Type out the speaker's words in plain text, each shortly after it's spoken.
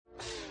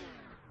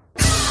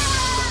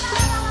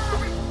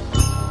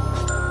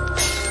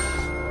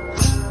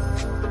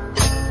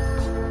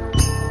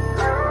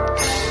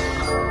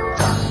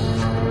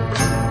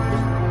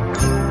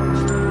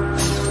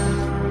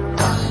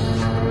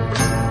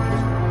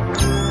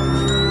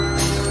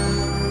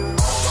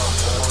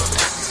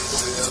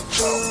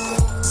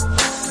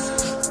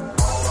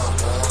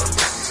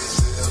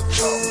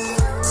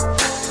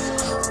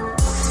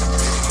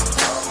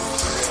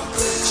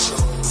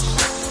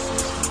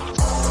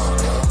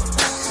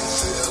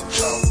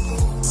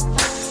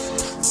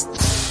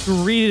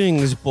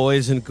Greetings,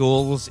 boys and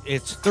ghouls.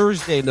 It's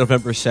Thursday,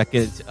 November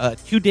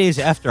 2nd, 2 days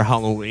after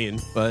Halloween,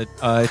 but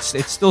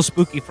it's still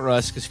spooky for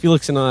us because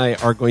Felix and I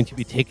are going to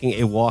be taking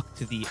a walk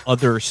to the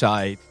other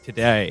side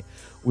today.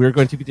 We're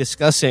going to be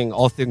discussing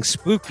all things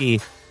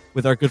spooky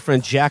with our good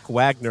friend Jack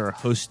Wagner,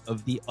 host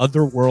of the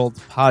Otherworld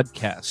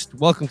podcast.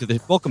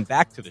 Welcome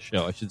back to the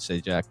show, I should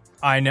say, Jack.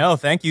 I know.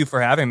 Thank you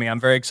for having me. I'm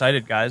very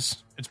excited,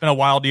 guys. It's been a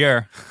wild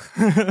year.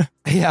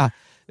 Yeah.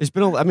 There's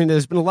been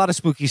a lot of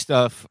spooky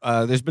stuff.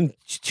 There's been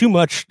too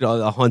much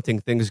haunting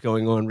things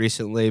going on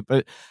recently.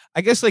 But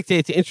I guess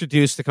to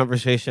introduce the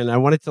conversation, I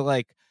wanted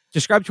to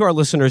describe to our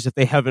listeners, if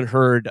they haven't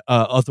heard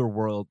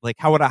Otherworld,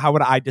 how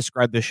would I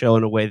describe the show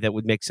in a way that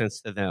would make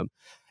sense to them?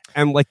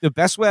 And the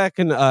best way I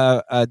can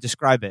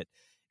describe it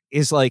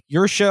is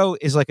your show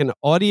is an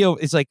audio.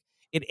 It's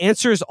it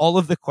answers all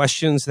of the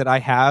questions that I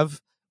have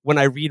when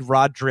I read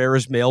Rod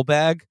Dreher's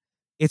mailbag.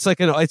 It's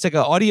like an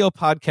audio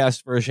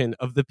podcast version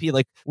of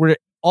where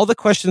all the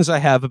questions I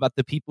have about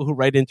the people who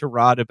write into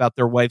Rod about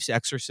their wife's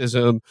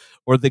exorcism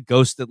or the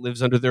ghost that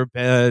lives under their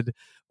bed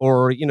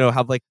or,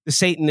 how the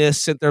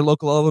Satanists at their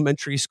local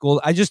elementary school.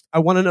 I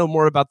want to know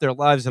more about their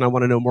lives and I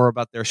want to know more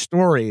about their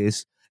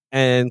stories.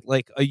 And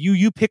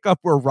you pick up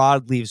where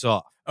Rod leaves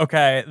off.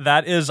 Okay,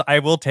 I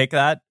will take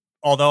that.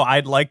 Although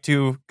I'd like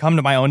to come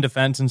to my own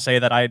defense and say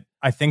that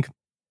I think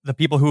the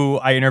people who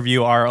I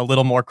interview are a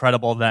little more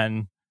credible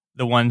than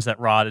the ones that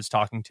Rod is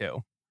talking to,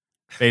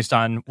 based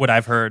on what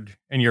I've heard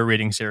in your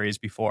reading series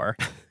before.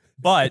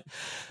 But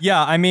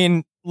yeah, I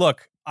mean,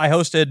 look, I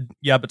hosted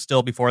But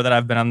Still before that.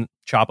 I've been on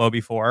Chapo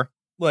before.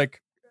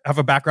 Have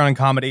a background in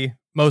comedy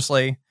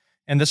mostly.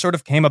 And this sort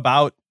of came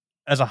about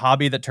as a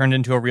hobby that turned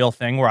into a real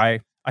thing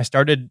where I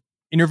started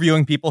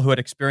interviewing people who had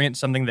experienced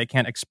something they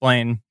can't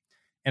explain.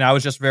 And I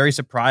was just very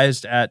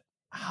surprised at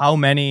how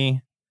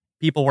many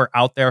people were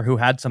out there who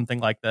had something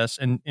like this.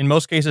 And in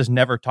most cases,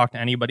 never talked to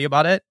anybody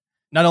about it.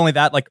 Not only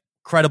that,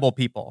 credible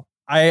people.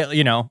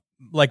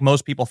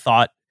 Most people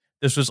thought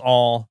this was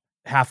all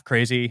half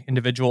crazy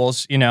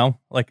individuals,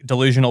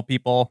 delusional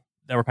people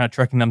that were kind of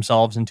tricking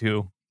themselves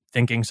into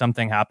thinking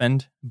something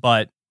happened.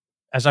 But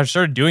as I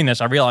started doing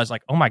this, I realized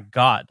oh my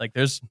God,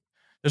 there's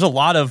a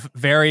lot of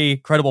very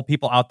credible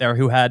people out there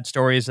who had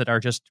stories that are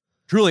just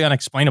truly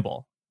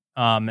unexplainable.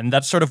 And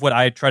that's sort of what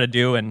I try to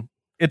do. And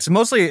it's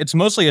mostly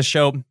a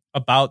show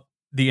about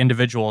the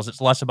individuals. It's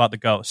less about the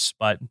ghosts,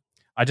 but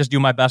I just do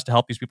my best to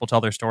help these people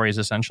tell their stories,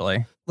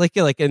 essentially. And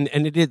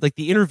it is the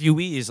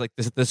interviewees,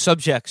 the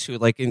subjects who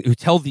who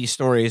tell these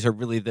stories are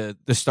really the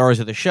stars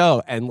of the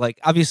show. And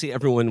obviously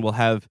everyone will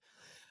have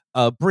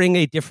bring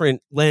a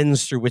different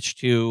lens through which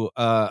to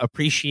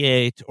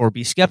appreciate or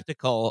be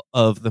skeptical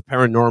of the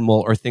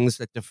paranormal or things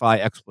that defy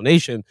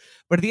explanation.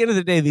 But at the end of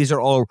the day, these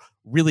are all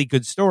really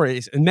good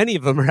stories, and many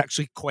of them are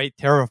actually quite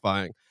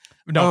terrifying.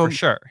 No, for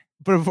sure.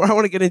 But before I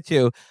want to get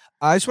into,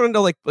 I just want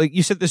to know,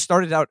 you said this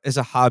started out as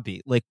a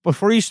hobby.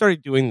 Before you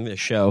started doing this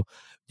show,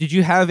 did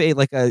you have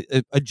a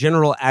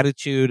general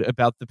attitude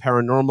about the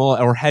paranormal,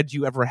 or had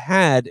you ever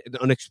had an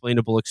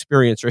unexplainable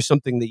experience or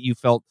something that you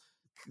felt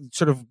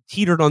sort of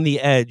teetered on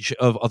the edge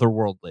of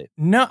otherworldly?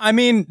 No, I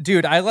mean,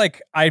 dude,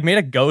 I made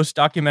a ghost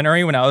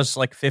documentary when I was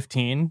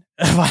 15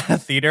 about a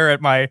theater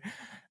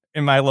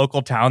in my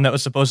local town that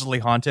was supposedly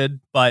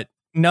haunted, but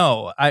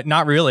no,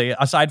 not really.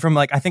 Aside from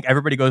I think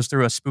everybody goes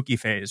through a spooky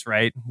phase,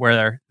 right?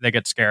 Where they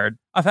get scared.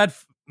 I've had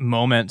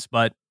moments,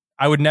 but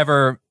I would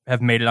never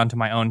have made it onto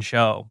my own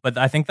show. But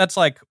I think that's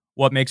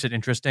what makes it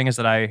interesting is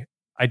that I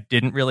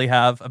didn't really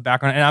have a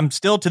background, and I'm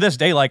still to this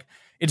day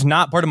it's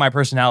not part of my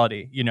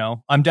personality.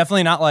 I'm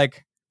definitely not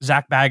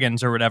Zach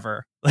Baggins or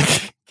whatever,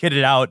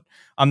 kitted out.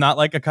 I'm not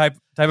a type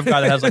of guy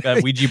that has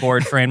a Ouija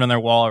board framed on their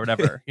wall or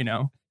whatever.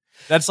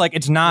 That's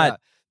it's not.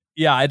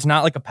 Yeah, it's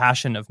not a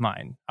passion of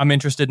mine. I'm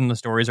interested in the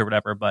stories or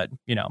whatever, but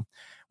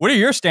what are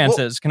your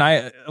stances?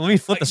 Let me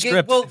flip the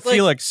script,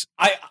 Felix.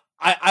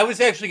 I was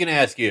actually going to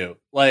ask you,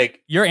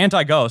 you're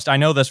anti-ghost. I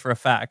know this for a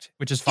fact,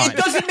 which is fine. It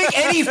doesn't make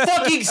any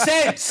fucking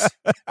sense.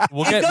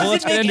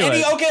 Let's get into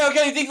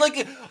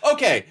it.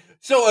 Okay.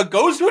 So a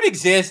ghost would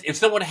exist if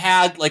someone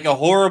had a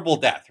horrible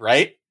death,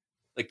 right?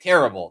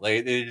 Terrible.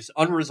 They're just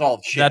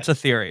unresolved shit. That's a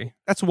theory.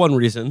 That's one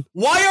reason.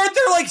 Why aren't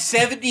there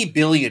 70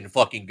 billion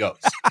fucking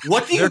ghosts?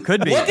 There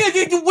could be.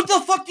 What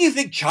the fuck do you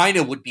think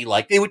China would be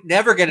like? They would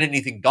never get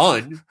anything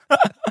done.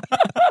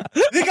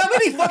 Think how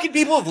many fucking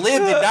people have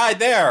lived and died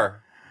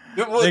there.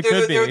 There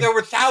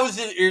were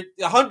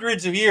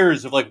hundreds of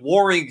years of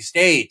warring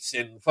states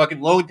and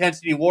fucking low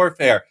intensity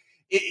warfare.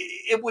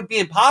 It would be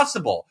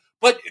impossible.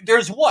 But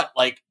there's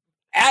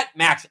at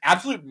max,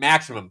 absolute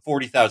maximum,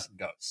 40,000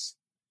 ghosts.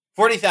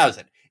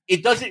 40,000.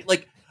 It doesn't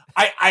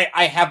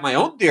I have my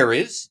own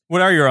theories.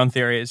 What are your own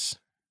theories?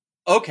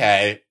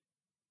 Okay.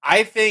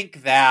 I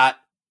think that,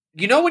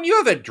 when you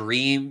have a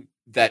dream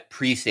that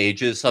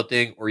presages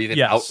something or even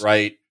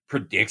outright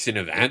predicts an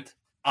event,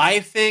 I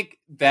think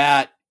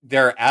that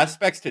there are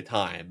aspects to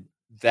time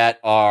that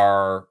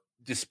are,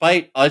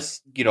 despite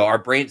us, our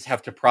brains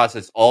have to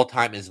process all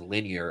time as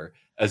linear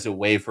as a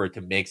way for it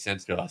to make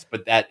sense to us,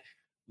 but that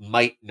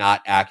might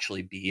not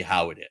actually be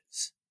how it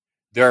is.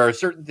 There are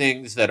certain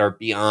things that are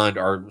beyond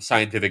our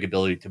scientific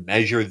ability to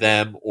measure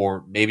them,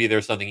 or maybe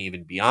there's something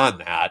even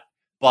beyond that.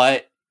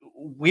 But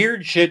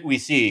weird shit we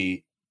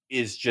see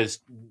is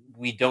just,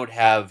 we don't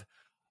have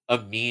a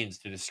means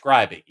to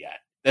describe it yet.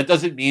 That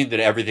doesn't mean that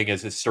everything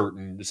has a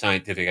certain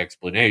scientific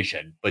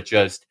explanation, but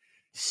just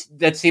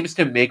that seems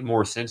to make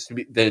more sense to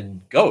me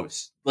than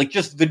ghosts. Like,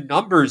 just the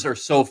numbers are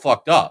so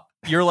fucked up.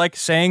 You're like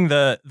saying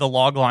the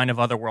log line of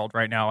Otherworld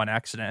right now on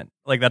accident.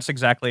 Like, that's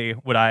exactly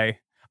what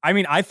I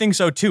mean, I think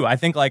so too. I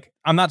think, like,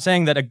 I'm not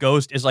saying that a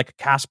ghost is like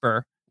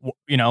Casper,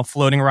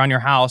 floating around your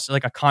house,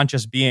 like a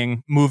conscious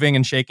being moving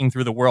and shaking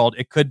through the world.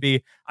 It could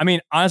be, I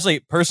mean, honestly,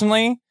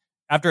 personally,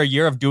 after a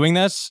year of doing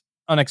this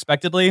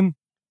unexpectedly,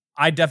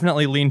 I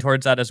definitely lean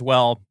towards that as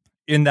well,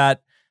 in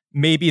that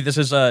maybe this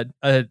is a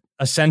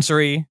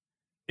sensory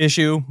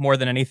issue more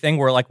than anything,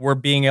 where like we're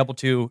being able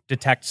to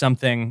detect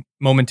something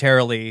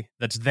momentarily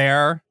that's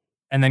there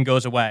and then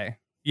goes away.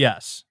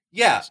 Yes.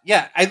 Yeah.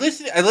 I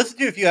listened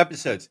to a few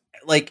episodes.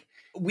 Like,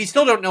 we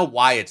still don't know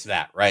why it's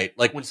that, right?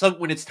 Like, when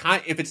it's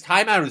time, if it's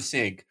time out of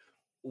sync,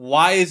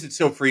 why is it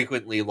so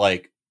frequently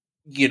like,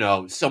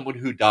 someone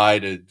who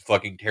died a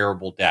fucking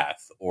terrible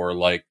death, or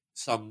like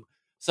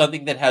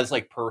something that has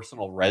like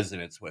personal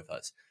resonance with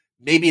us?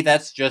 Maybe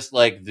that's just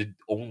like the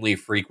only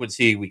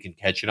frequency we can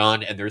catch it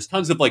on, and there's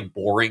tons of like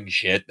boring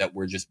shit that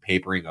we're just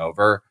papering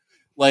over.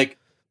 Like,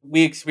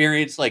 we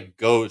experience like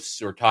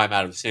ghosts or time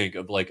out of sync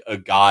of like a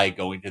guy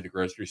going to the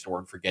grocery store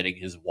and forgetting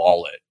his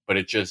wallet, but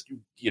it just,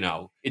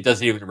 it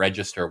doesn't even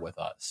register with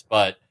us.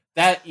 But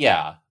that,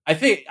 yeah,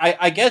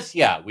 I guess,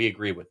 yeah, we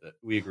agree with it.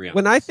 We agree on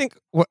when this.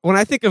 When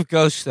I think of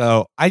ghosts,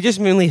 though, I just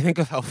mainly think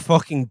of how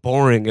fucking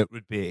boring it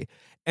would be.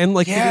 And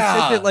like,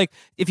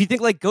 if you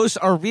think like ghosts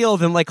are real,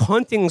 then like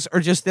hauntings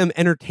are just them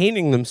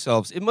entertaining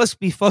themselves. It must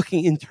be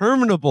fucking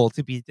interminable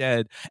to be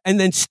dead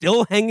and then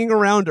still hanging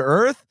around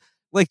Earth.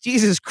 Like,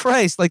 Jesus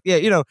Christ, like,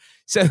 yeah,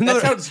 so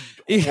that sounds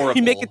horrible.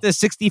 You make it to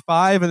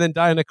 65 and then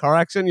die in a car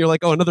accident. You're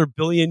like, oh, another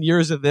billion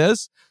years of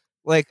this.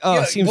 Like,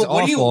 it seems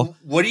awful.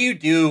 What do you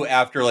do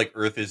after like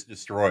Earth is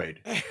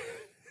destroyed?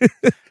 But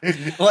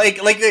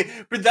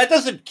that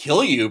doesn't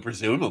kill you,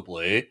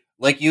 presumably.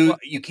 Like, you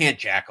can't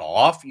jack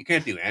off. You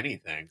can't do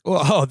anything.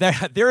 Well,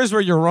 there is where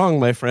you're wrong,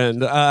 my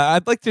friend.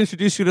 I'd like to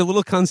introduce you to a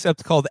little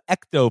concept called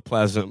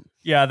ectoplasm.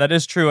 Yeah, that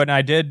is true. And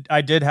I did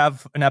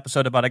have an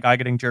episode about a guy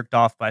getting jerked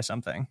off by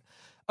something.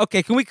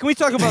 Okay, can we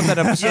talk about that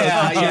episode?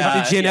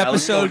 The gin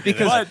episode,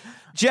 because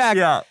Jack.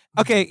 Yeah.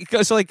 Okay,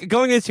 so like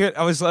going into it,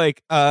 I was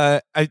like,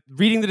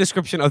 reading the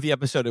description of the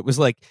episode. It was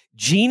like,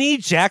 Genie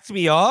jacked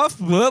me off,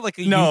 like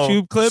a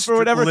YouTube clip or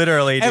whatever.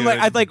 Literally, and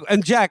dude.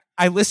 And Jack,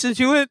 I listened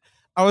to it.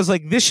 I was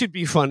like, this should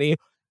be funny.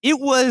 It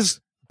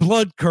was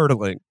blood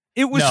curdling.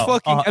 It was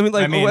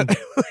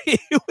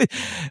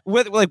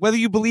whether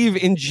you believe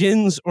in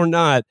jinns or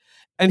not.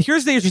 And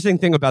here's the interesting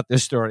thing about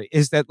this story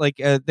is that like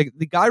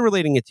the guy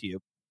relating it to you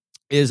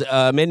is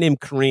a man named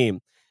Kareem,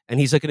 and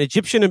he's like an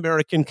Egyptian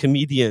American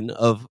comedian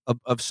of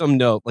some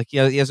note. Like, he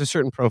has a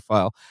certain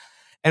profile.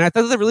 And I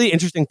thought the really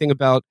interesting thing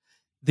about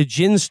the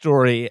jinn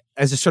story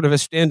as a sort of a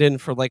stand-in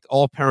for like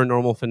all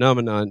paranormal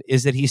phenomenon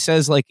is that he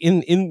says like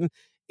in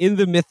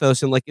the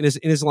mythos and like in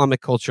Islamic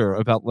culture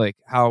about like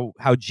how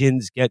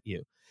jinns get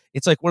you.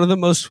 It's like one of the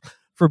most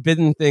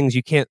forbidden things.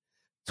 You can't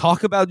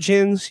talk about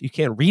jinns. You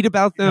can't read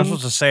about them. You're not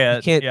supposed to say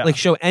it. You can't like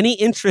show any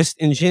interest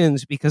in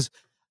jinns, because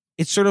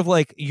it's sort of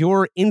like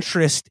your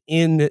interest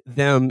in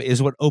them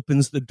is what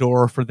opens the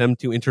door for them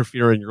to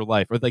interfere in your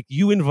life, or like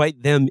you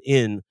invite them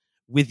in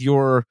with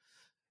your,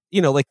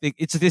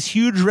 it's this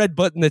huge red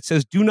button that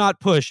says, do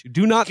not push,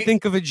 do not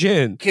think of a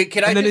jinn.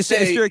 Can I just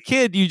say, if you're a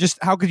kid,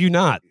 how could you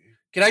not?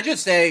 Can I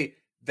just say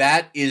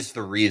that is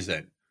the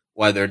reason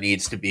why there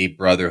needs to be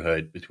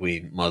brotherhood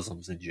between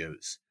Muslims and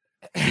Jews?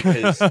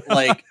 Because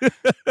like,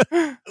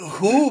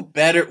 who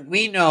better?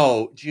 We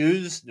know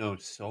Jews know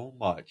so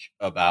much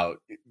about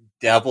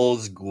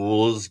devils,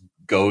 ghouls,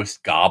 ghosts,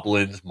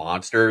 goblins,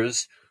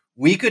 monsters.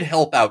 We could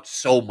help out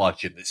so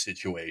much in this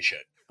situation.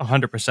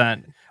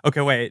 100%.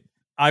 Okay, wait.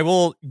 I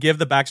will give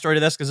the backstory to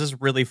this because this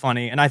is really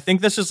funny, and I think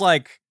this is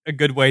like a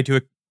good way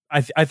to.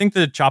 I think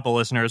the Chapo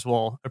listeners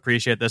will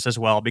appreciate this as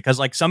well, because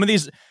like some of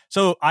these,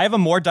 so I have a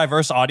more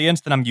diverse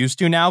audience than I'm used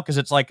to now, because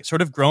it's like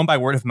sort of grown by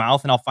word of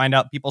mouth, and I'll find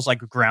out people's like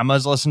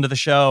grandmas listen to the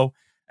show,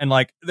 and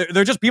like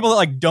they're just people that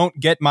like don't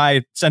get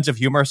my sense of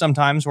humor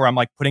sometimes, where I'm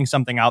like putting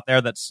something out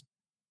there that's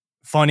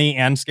funny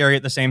and scary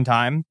at the same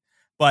time.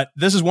 But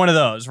this is one of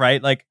those,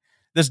 right? Like,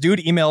 this dude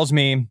emails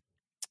me,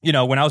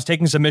 when I was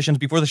taking submissions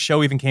before the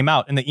show even came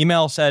out, and the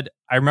email said,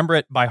 I remember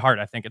it by heart,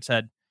 I think it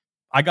said,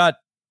 I got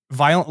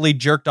violently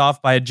jerked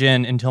off by a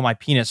jinn until my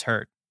penis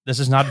hurt. This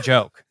is not a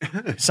joke.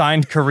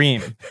 Signed,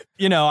 Kareem.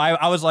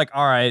 I was like,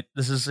 all right,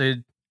 this is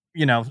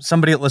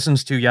somebody that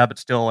listens to Yeah But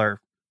Still, or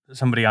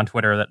somebody on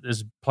Twitter that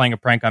is playing a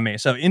prank on me.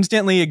 So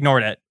instantly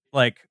ignored it.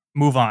 Like,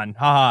 move on.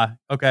 Haha.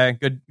 Okay,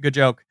 good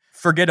joke.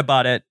 Forget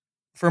about it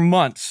for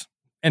months.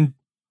 And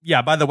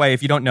yeah, by the way,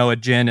 if you don't know, a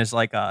jinn is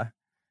like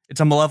it's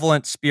a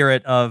malevolent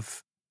spirit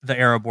of the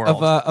Arab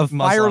world of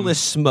Muslim. fireless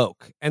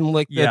smoke, and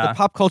like the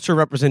pop culture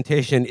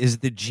representation is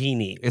the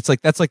genie. It's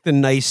like that's like the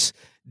nice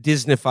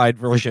Disneyfied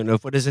version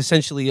of what is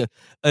essentially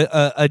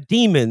a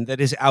demon that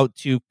is out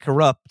to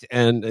corrupt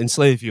and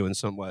enslave you in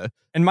some way.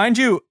 And mind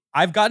you,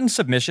 I've gotten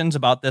submissions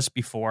about this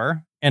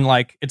before, and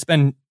like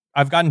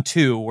I've gotten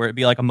 2 where it'd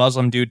be like a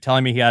Muslim dude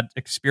telling me he had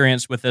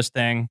experience with this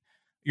thing.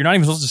 You're not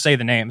even supposed to say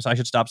the name, so I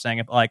should stop saying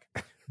it. But like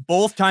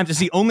both times, it's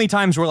the only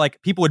times where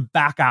like people would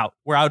back out,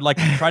 where I would like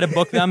try to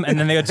book them, and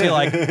then they would say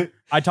like,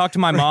 I talked to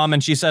my mom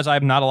and she says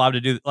I'm not allowed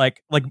to do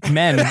like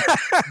men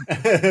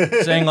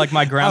saying like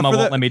my grandma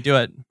won't let me do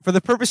it. For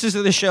the purposes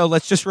of the show,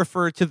 let's just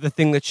refer to the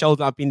thing that shall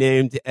not be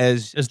named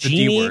as the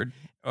genie. D word.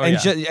 Oh,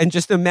 and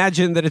just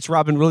imagine that it's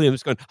Robin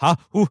Williams going,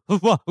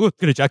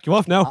 gonna jack you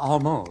off now?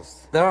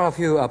 Almost. There are a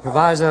few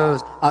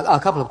provisos, a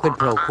couple of quid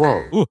pro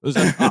quo.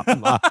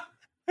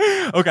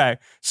 Okay,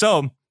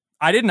 so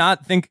I did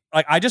not think,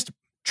 like, I just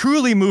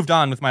truly moved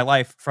on with my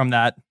life from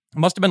that. It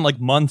must have been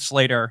like months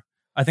later.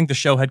 I think the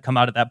show had come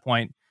out at that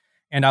point,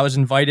 and I was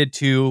invited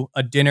to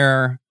a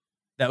dinner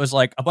that was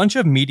like a bunch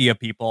of media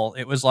people.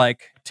 It was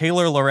like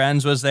Taylor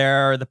Lorenz was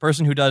there, the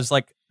person who does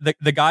like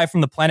the guy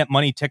from the Planet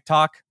Money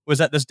TikTok was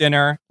at this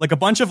dinner, like a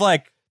bunch of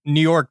like New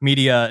York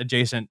media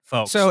adjacent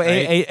folks. So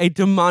right? a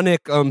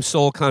demonic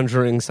soul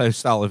conjuring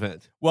style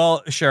event.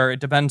 Well, sure, it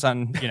depends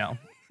on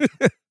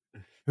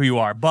who you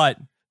are. But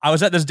I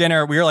was at this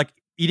dinner. We were like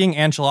eating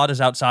enchiladas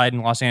outside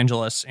in Los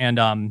Angeles, and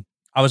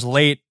I was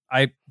late.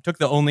 I took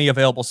the only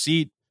available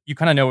seat. You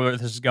kind of know where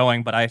this is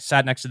going, but I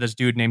sat next to this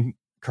dude named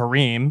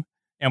Kareem,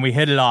 and we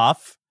hit it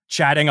off,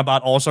 chatting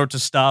about all sorts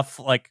of stuff,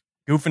 like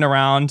goofing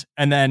around.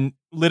 And then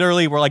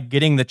literally we're like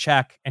getting the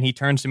check, and he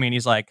turns to me and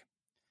he's like,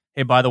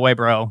 "Hey, by the way,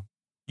 bro,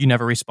 you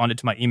never responded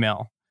to my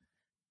email."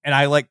 And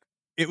I like,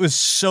 it was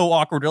so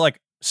awkward. We're like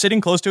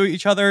sitting close to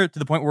each other to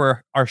the point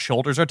where our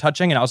shoulders are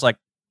touching. And I was like,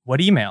 "What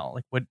email?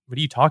 Like, what are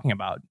you talking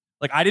about?"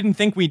 Like, I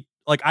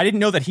didn't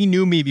know that he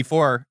knew me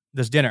before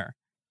this dinner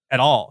at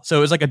all. So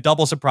it was like a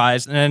double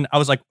surprise. And then I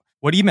was like,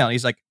 "What email?" And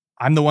he's like,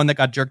 "I'm the one that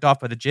got jerked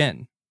off by the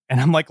djinn." And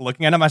I'm like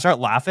looking at him, I start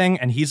laughing,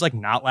 and he's like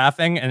not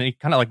laughing, and he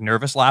kind of like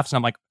nervous laughs, and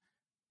I'm like,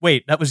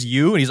 "Wait, that was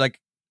you?" And he's like,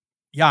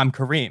 "Yeah, I'm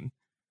Kareem."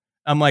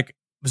 I'm like,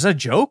 "Was that a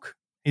joke?"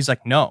 He's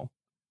like, "No."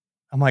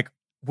 I'm like,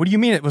 "What do you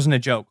mean it wasn't a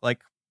joke?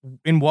 Like,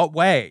 in what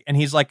way?" And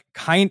he's like,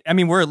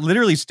 we're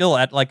literally still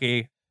at like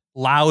a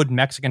loud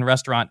Mexican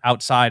restaurant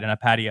outside in a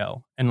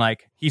patio, and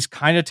like he's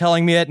kind of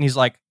telling me it, and he's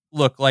like,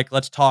 "Look, like,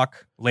 let's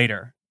talk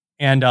later."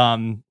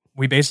 And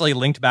we basically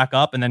linked back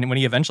up, and then when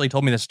he eventually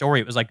told me the story,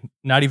 it was like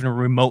not even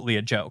remotely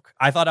a joke.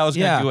 I thought I was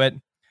going to do it.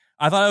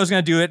 I thought I was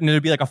going to do it, and it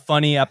would be like a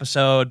funny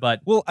episode.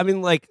 But well, I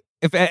mean, like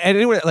if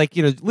anyone like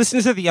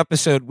listens to the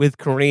episode with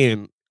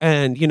Kareem,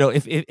 and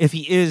if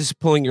he is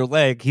pulling your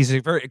leg, he's a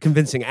very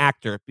convincing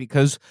actor,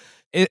 because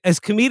as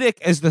comedic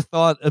as the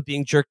thought of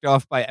being jerked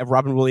off by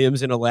Robin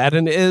Williams in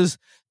Aladdin is,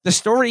 the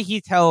story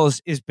he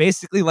tells is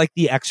basically like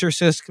The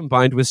Exorcist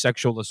combined with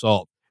sexual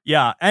assault.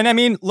 Yeah, and I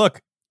mean, look,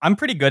 I'm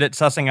pretty good at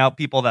sussing out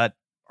people that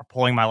are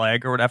pulling my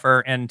leg or whatever.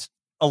 And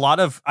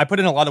I put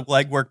in a lot of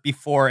legwork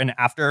before and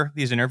after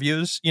these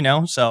interviews,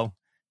 so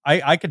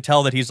I could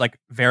tell that he's like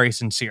very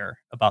sincere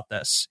about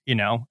this.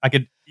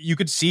 You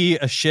could see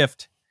a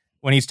shift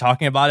when he's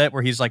talking about it,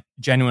 where he's like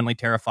genuinely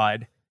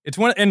terrified. It's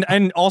one.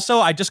 And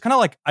also I just kind of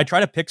like, I try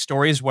to pick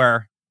stories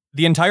where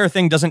the entire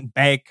thing doesn't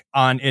bank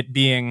on it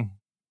being,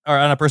 or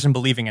on a person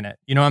believing in it.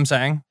 You know what I'm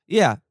saying?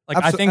 Yeah. Like,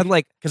 I think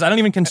because I don't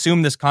even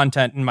consume this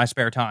content in my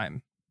spare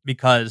time,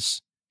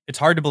 because it's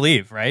hard to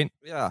believe, right?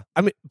 Yeah.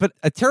 I mean, but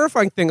a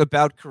terrifying thing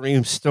about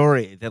Kareem's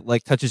story that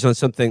like touches on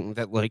something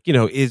that like,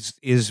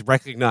 is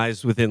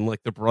recognized within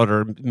like the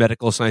broader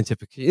medical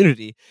scientific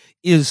community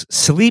is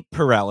sleep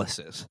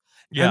paralysis.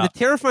 Yeah. And the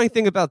terrifying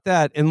thing about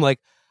that, and like,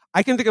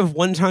 I can think of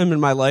one time in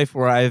my life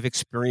where I've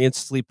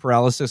experienced sleep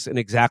paralysis in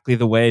exactly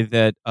the way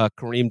that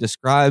Kareem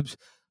describes,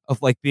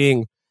 of like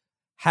being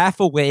half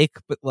awake,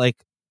 but like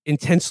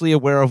intensely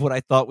aware of what I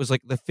thought was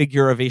like the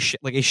figure of a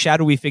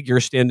shadowy figure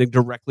standing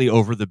directly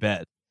over the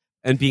bed,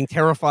 and being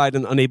terrified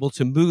and unable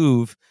to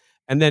move.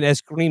 And then,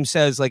 as Kareem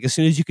says, like as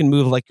soon as you can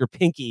move like your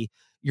pinky,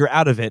 you're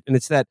out of it. And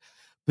it's that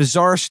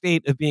bizarre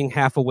state of being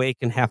half awake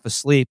and half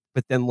asleep,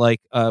 but then like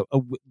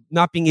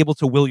not being able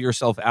to will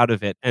yourself out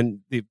of it. And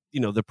the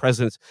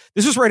presence.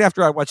 This was right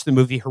after I watched the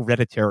movie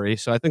Hereditary,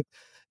 so I think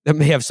that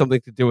may have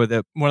something to do with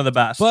it. One of the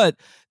best. But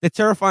the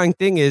terrifying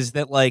thing is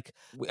that, like,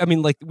 I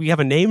mean, like, we have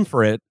a name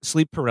for it,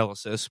 sleep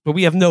paralysis, but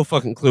we have no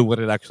fucking clue what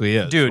it actually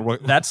is. Dude,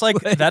 that's like,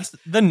 that's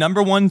the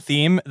number one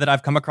theme that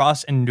I've come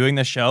across in doing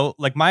this show.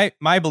 Like, my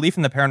belief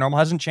in the paranormal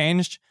hasn't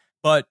changed,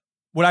 but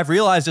what I've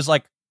realized is,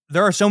 like,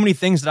 there are so many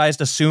things that I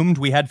just assumed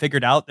we had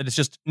figured out that it's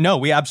just, no,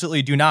 we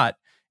absolutely do not.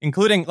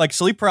 Including, like,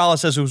 sleep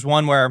paralysis was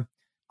one where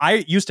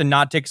I used to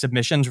not take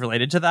submissions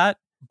related to that,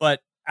 but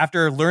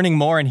after learning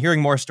more and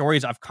hearing more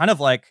stories, I've kind of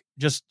like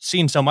just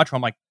seen so much where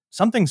I'm like,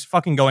 something's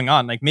fucking going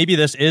on. Like, maybe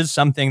this is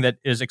something that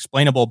is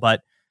explainable,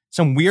 but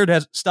some weird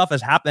stuff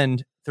has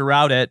happened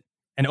throughout it.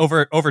 And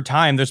over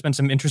time, there's been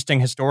some interesting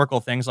historical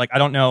things. Like, I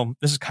don't know,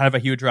 this is kind of a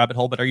huge rabbit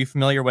hole, but are you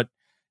familiar with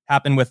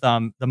happened with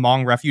the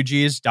Hmong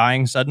refugees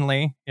dying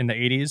suddenly in the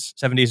 80s,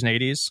 70s,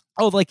 and 80s.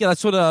 Oh, like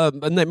that's what A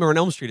Nightmare on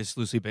Elm Street is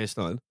loosely based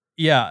on.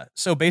 Yeah.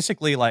 So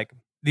basically, like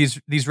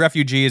these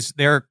refugees,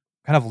 they're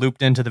kind of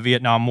looped into the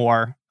Vietnam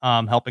War,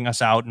 helping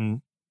us out,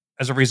 and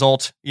as a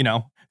result,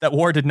 that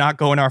war did not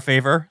go in our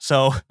favor,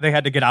 so they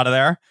had to get out of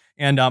there.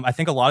 And I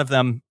think a lot of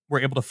them were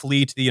able to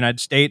flee to the United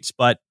States,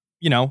 but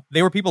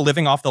they were people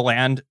living off the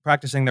land,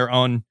 practicing their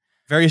own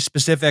very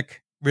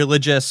specific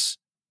religious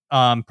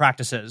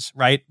practices,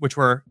 right? Which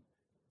were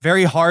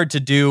very hard to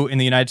do in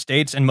the United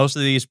States. And most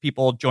of these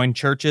people joined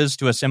churches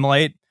to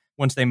assimilate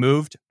once they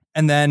moved.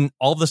 And then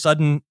all of a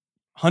sudden,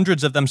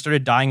 hundreds of them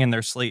started dying in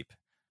their sleep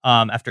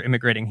after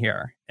immigrating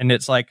here. And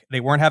it's like they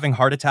weren't having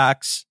heart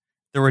attacks.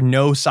 There were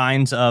no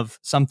signs of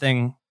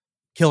something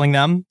killing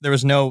them. There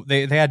was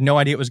they had no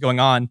idea what was going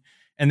on.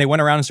 And they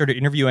went around and started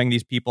interviewing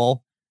these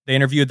people. They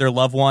interviewed their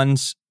loved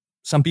ones,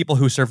 some people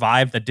who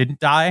survived that didn't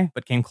die,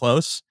 but came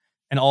close.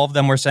 And all of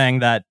them were saying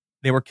that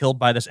they were killed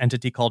by this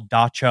entity called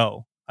Da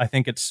Cho. I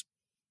think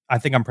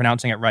I'm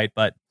pronouncing it right,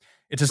 but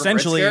it's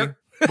essentially,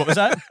 what was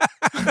that?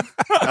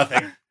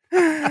 Nothing.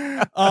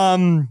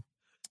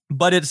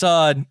 But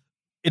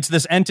it's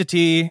this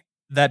entity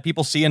that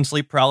people see in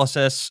sleep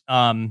paralysis,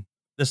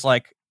 this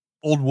like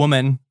old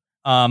woman,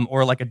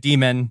 or like a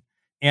demon.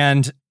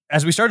 And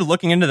as we started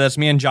looking into this,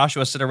 me and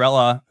Joshua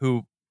Citarella,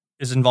 who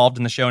is involved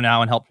in the show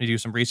now and helped me do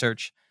some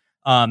research,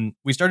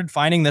 we started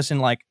finding this in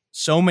like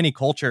so many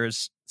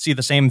cultures see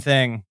the same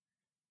thing.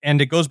 And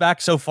it goes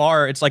back so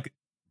far. It's like,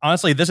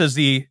 honestly, this is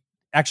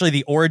actually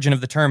the origin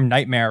of the term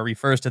nightmare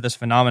refers to this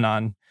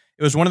phenomenon.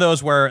 It was one of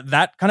those where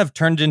that kind of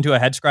turned into a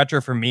head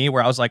scratcher for me,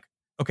 where I was like,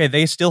 okay,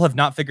 they still have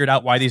not figured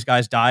out why these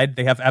guys died.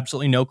 They have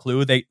absolutely no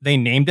clue. They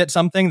named it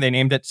something. They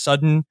named it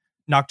sudden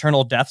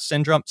nocturnal death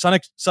syndrome,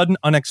 sudden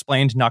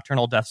unexplained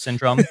nocturnal death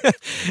syndrome.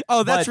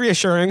 Oh, that's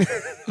reassuring.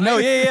 No,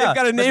 yeah. They've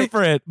got a name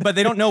for it. But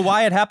they don't know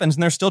why it happens,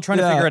 and they're still trying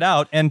to figure it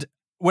out. And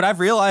what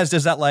I've realized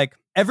is that like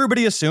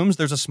everybody assumes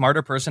there's a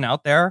smarter person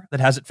out there that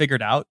has it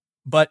figured out,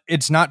 but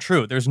it's not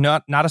true. There's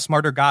not a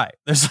smarter guy.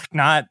 There's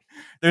not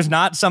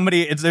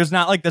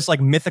like this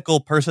like mythical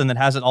person that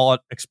has it all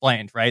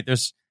explained, right?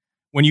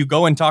 When you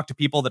go and talk to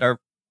people that are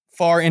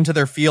far into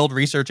their field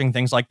researching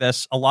things like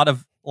this, a lot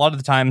of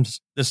the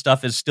times this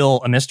stuff is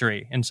still a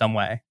mystery in some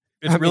way.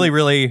 It's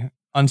really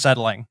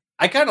unsettling.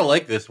 I kind of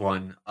like this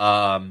one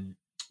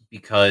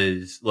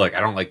because, look, I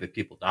don't like that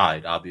people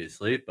died,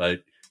 obviously, but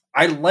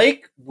I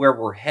like where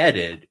we're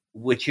headed,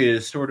 which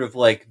is sort of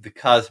like the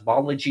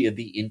cosmology of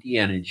the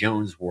Indiana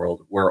Jones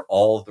world where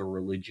all the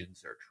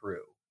religions are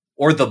true.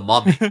 Or the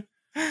Mummy.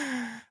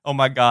 Oh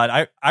my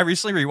God. I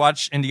recently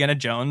rewatched Indiana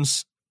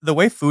Jones. The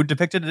way food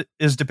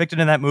is depicted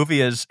in that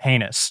movie is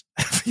heinous.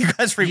 You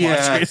guys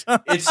rewatched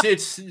it?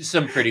 it's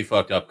some pretty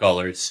fucked up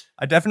colors.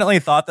 I definitely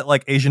thought that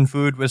like Asian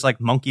food was like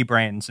monkey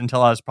brains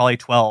until I was probably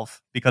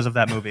 12 because of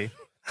that movie.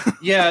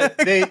 Yeah,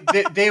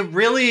 they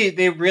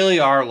really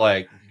are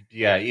like,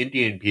 yeah,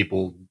 Indian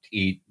people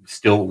eat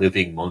still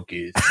living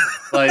monkeys.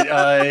 But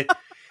I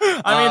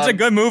mean, it's a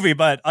good movie,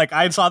 but like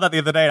I saw that the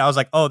other day and I was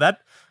like, oh,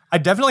 I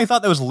definitely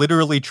thought that was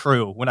literally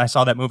true when I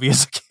saw that movie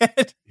as a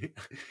kid.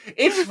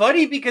 It's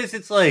funny because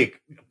it's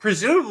like,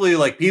 presumably,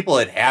 like people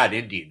had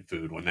Indian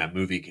food when that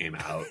movie came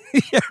out.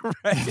 Yeah,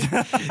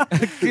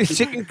 right.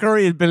 Chicken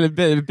curry had been a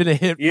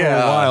hit for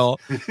a while.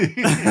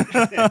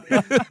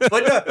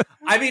 But no,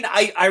 I mean,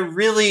 I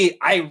really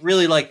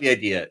like the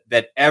idea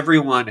that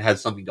everyone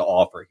has something to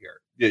offer here.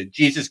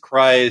 Jesus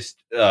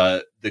Christ,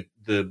 the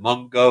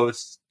Hmong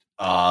ghost,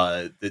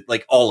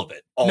 like all of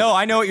it.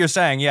 I know what you're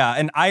saying. Yeah,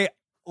 and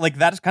like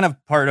that's kind of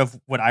part of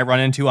what I run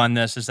into on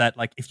this is that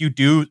like if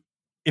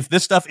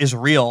this stuff is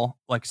real,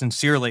 like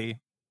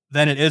sincerely,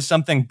 then it is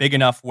something big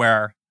enough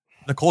where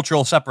the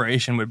cultural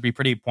separation would be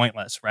pretty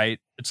pointless, right?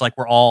 It's like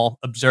we're all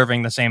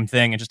observing the same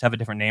thing and just have a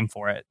different name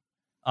for it.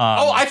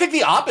 I think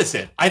the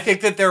opposite. I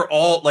think that they're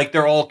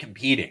all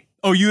competing.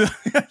 Oh, you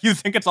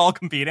think it's all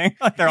competing?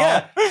 Like they're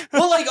all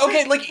well, like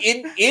okay, like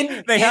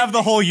in they have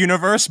the whole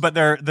universe, but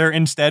they're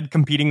instead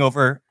competing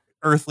over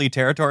earthly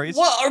territories.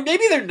 Well, or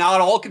maybe they're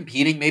not all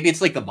competing. Maybe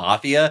it's like the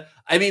mafia.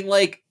 I mean,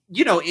 like,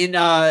 in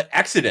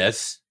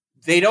Exodus,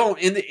 they don't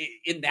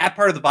in that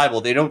part of the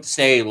Bible, they don't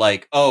say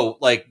like, oh,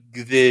 like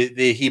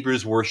the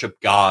Hebrews worship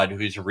God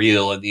who's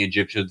real and the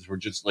Egyptians were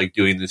just like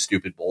doing this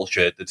stupid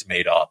bullshit that's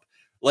made up.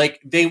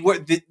 Like they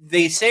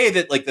say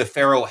that like the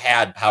Pharaoh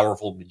had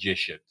powerful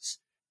magicians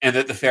and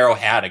that the Pharaoh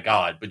had a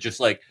god, but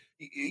just like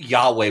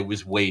Yahweh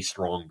was way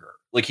stronger.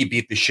 Like he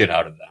beat the shit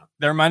out of them.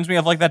 That reminds me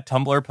of like that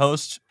Tumblr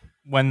post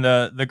when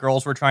the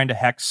girls were trying to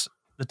hex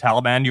the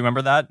Taliban. Do you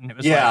remember that? And it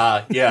was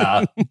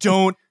yeah.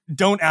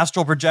 Don't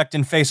astral project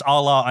and face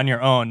Allah on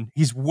your own.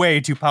 He's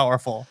way too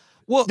powerful.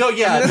 Well, no,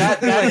 yeah,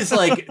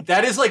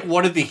 that is like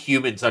one of the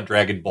humans on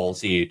Dragon Ball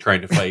Z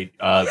trying to fight.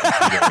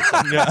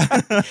 Yeah.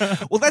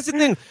 Well, that's the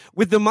thing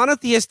with the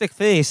monotheistic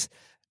faith.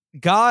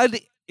 God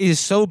is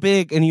so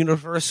big and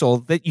universal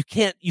that you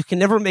can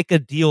never make a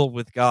deal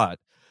with God.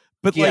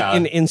 But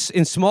like in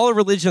smaller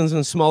religions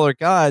and smaller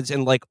gods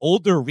and like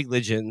older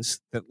religions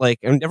that like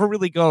never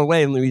really go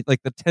away, and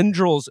like the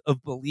tendrils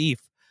of belief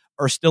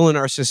are still in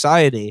our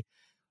society,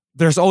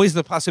 there's always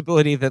the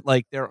possibility that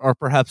like there are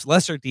perhaps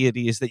lesser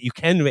deities that you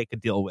can make a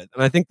deal with.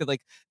 And I think that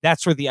like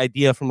that's where the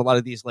idea from a lot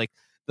of these like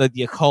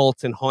the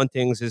occult and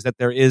hauntings is that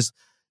there is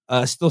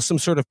still some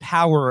sort of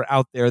power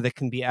out there that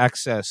can be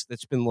accessed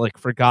that's been like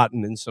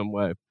forgotten in some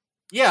way.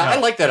 Yeah, I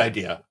like that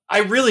idea.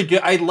 I really do.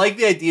 I like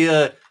the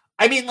idea.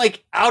 I mean,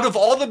 like, out of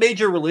all the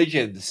major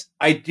religions,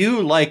 I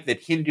do like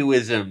that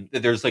Hinduism,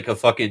 that there's like a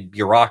fucking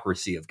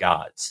bureaucracy of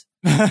gods.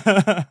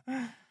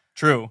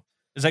 True.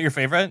 Is that your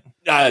favorite?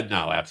 No,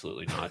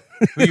 absolutely not.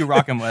 Who you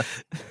rocking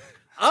with?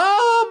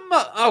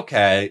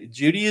 Okay.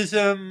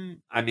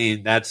 Judaism, I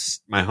mean,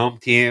 that's my home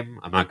team.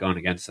 I'm not going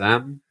against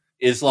them.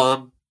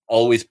 Islam,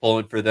 always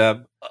pulling for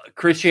them.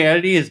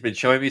 Christianity has been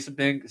showing me some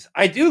things.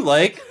 I do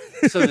like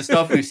some of the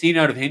stuff we've seen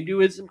out of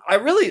Hinduism. I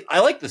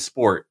like the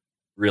sport,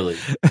 really.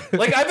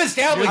 Like, I've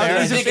established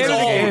I think it's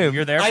all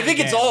You're there. I think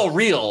it's all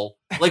real.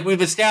 Like,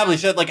 we've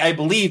established that, like, I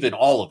believe in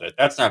all of it.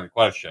 That's not a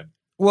question.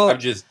 Well, I'm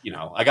just,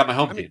 I got my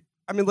home team.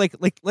 I mean, like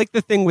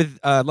the thing with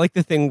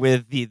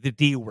the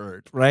D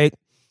word, right?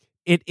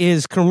 It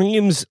is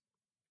Kareem's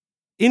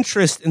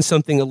interest in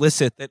something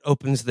illicit that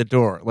opens the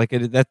door. Like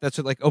that's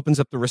what like opens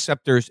up the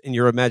receptors in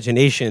your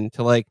imagination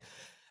to like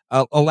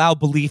allow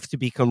belief to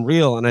become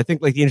real. And I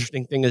think like the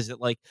interesting thing is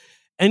that like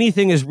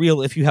anything is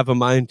real if you have a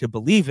mind to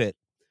believe it,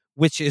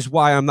 which is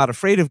why I'm not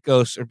afraid of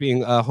ghosts or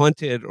being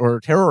haunted or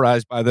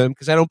terrorized by them,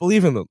 because I don't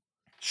believe in them.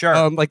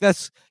 Sure. Like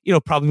that's,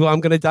 probably why I'm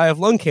going to die of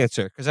lung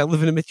cancer, because I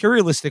live in a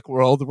materialistic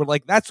world where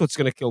like, that's what's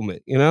going to kill me.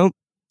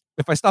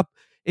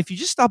 If you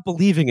just stop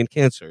believing in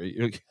cancer,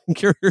 you can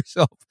cure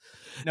yourself.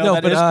 No,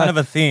 that is kind of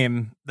a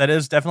theme. That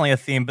is definitely a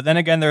theme. But then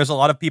again, there's a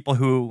lot of people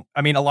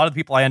a lot of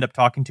people I end up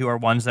talking to are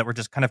ones that were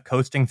just kind of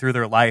coasting through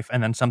their life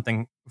and then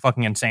something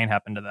fucking insane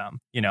happened to them.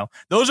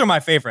 Those are my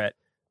favorite,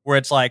 where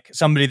it's like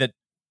somebody that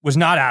was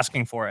not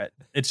asking for it.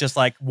 It's just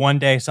like one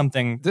day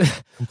something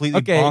completely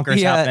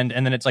bonkers happened,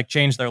 and then it's like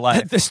changed their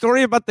life. The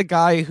story about the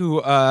guy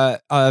who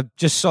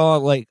just saw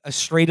like a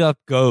straight up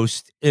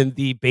ghost in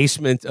the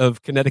basement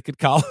of Connecticut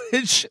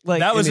College. Like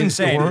that was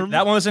insane. Dorm.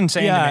 That one was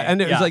insane. Yeah, to me.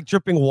 and it was like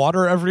dripping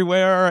water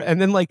everywhere,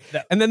 and then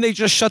and then they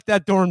just shut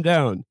that dorm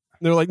down.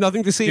 They're like,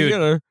 nothing to see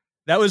here.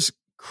 That was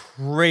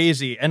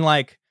crazy. And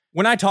like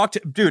when I talked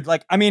to dude,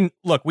 like I mean,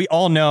 look, we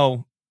all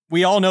know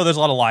there's a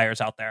lot of liars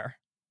out there.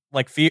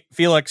 Like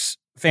Felix.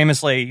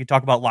 Famously, you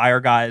talk about liar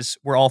guys.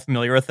 We're all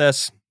familiar with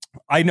this.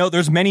 I know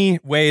there's many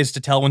ways to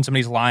tell when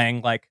somebody's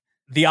lying. Like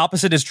the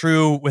opposite is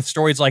true with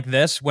stories like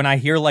this. When I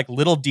hear like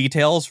little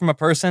details from a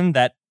person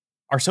that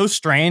are so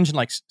strange and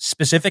like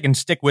specific and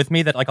stick with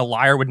me that like a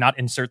liar would not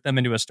insert them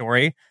into a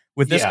story.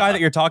 With this guy that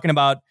you're talking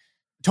about,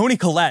 Toni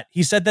Collette,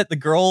 he said that the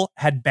girl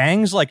had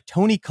bangs like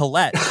Toni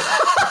Collette.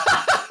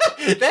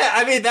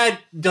 That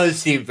does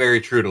seem very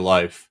true to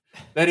life.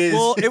 That is,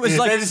 well, it was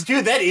like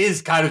that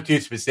is kind of too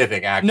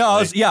specific. Actually, no,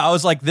 I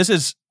was like, this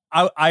is.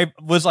 I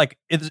was like,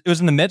 it was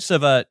in the midst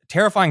of a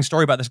terrifying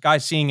story about this guy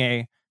seeing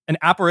an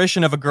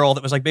apparition of a girl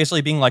that was like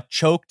basically being like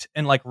choked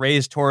and like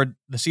raised toward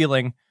the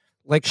ceiling,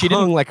 like she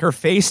hung like her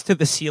face to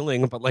the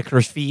ceiling, but like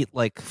her feet.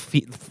 Her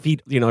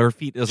feet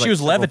is like she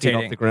was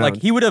levitating. Off the ground.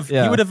 Like he would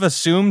have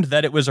assumed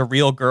that it was a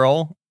real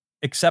girl,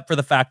 except for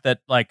the fact that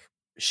like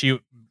she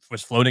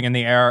was floating in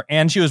the air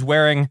and she was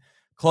wearing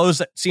clothes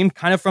that seemed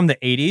kind of from the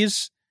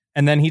 80s.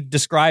 And then he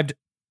described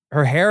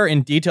her hair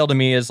in detail to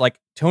me as like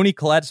Toni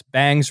Collette's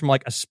bangs from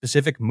like a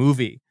specific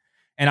movie.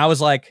 And I was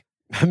like,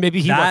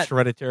 maybe he watched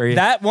Hereditary.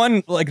 That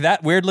one, like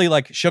that weirdly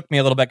like shook me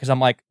a little bit, because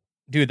I'm like,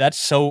 dude, that's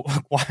so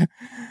why?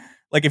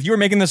 Like if you were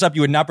making this up,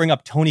 you would not bring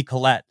up Toni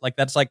Collette. Like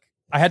that's like,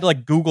 I had to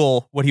like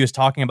Google what he was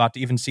talking about to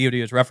even see what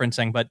he was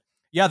referencing. But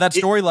yeah, that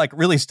story like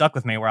really stuck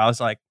with me, where I was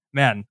like,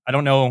 man, I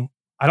don't know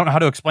how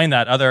to explain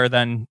that other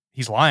than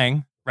he's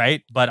lying,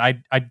 right? But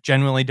I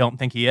genuinely don't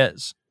think he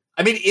is.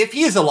 I mean, if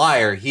he is a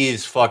liar, he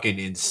is fucking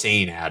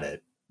insane at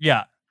it.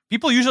 Yeah.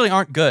 People usually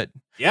aren't good.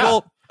 Yeah.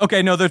 Well,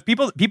 okay, no, there's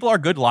people are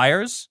good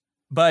liars,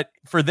 but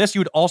for this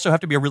you would also have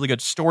to be a really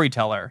good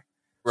storyteller.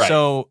 Right.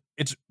 So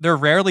they're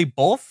rarely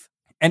both.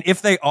 And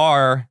if they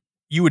are,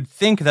 you would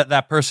think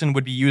that person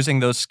would be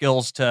using those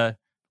skills to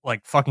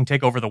like fucking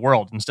take over the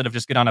world instead of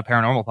just get on a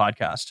paranormal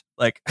podcast.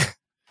 Like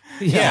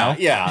Yeah,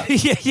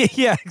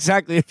 yeah,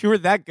 exactly. If you were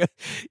that good,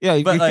 yeah,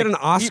 you get an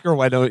Oscar.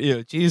 Why don't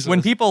you? Jesus.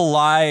 When people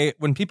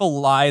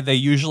lie, they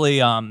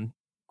usually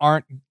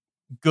aren't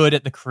good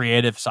at the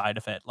creative side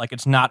of it. Like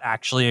it's not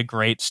actually a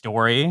great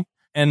story,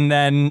 and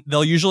then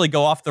they'll usually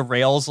go off the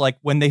rails. Like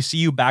when they see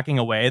you backing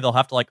away, they'll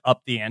have to like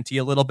up the ante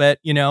a little bit,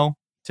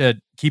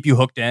 to keep you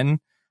hooked in.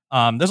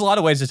 There's a lot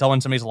of ways to tell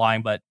when somebody's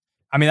lying, but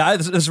I mean,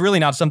 this is really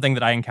not something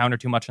that I encounter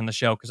too much in the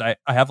show, because I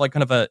have like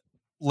kind of a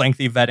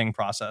lengthy vetting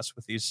process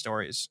with these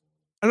stories.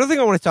 Another thing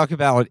I want to talk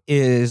about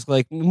is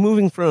like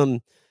moving from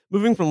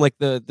like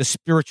the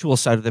spiritual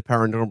side of the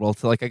paranormal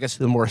to like, I guess,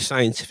 the more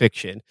science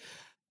fiction.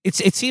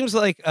 It seems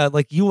like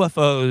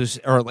UFOs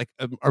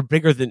are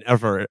bigger than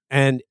ever.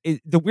 And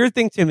the weird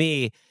thing to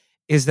me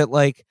is that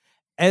like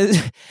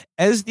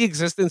as the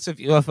existence of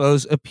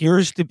UFOs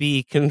appears to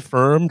be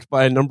confirmed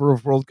by a number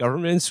of world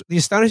governments, the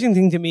astonishing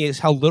thing to me is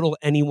how little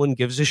anyone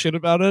gives a shit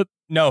about it.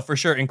 No, for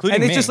sure, including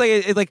and it's me.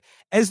 just like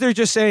as they're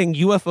just saying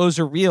UFOs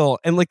are real,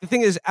 and like the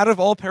thing is, out of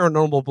all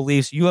paranormal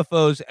beliefs,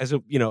 UFOs, as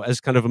a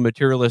as kind of a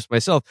materialist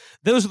myself,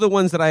 those are the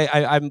ones that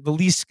I'm the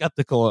least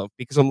skeptical of,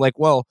 because I'm like,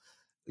 well,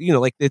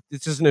 like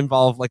this doesn't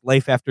involve like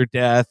life after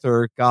death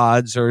or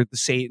gods or the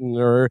Satan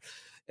or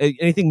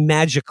anything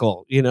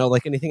magical,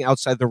 like anything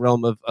outside the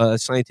realm of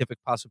scientific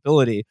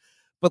possibility.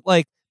 But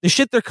like the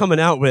shit they're coming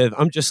out with,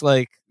 I'm just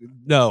like,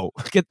 no,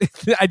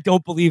 I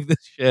don't believe this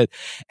shit.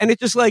 And it's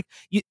just like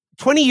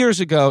 20 years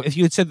ago, if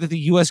you had said that the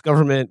U.S.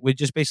 government would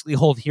just basically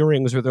hold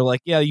hearings where they're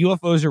like, yeah,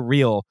 UFOs are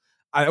real,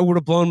 I would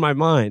have blown my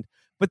mind.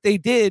 But they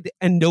did,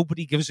 and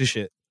nobody gives a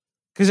shit.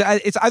 Because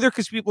it's either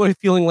because people are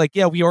feeling like,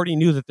 yeah, we already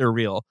knew that they're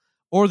real,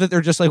 or that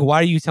they're just like, why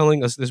are you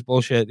telling us this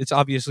bullshit? It's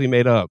obviously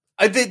made up.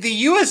 The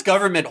U.S.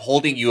 government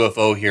holding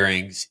UFO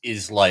hearings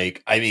is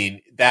like,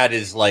 that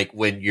is like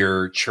when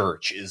your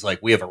church is like,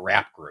 we have a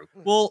rap group.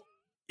 Well,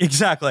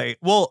 exactly.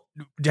 Well,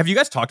 have you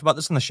guys talked about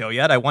this on the show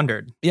yet? I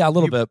wondered. Yeah, a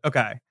little bit.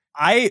 Okay.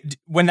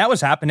 When that was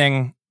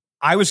happening,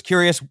 I was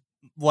curious,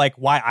 like,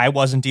 why I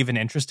wasn't even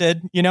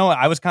interested.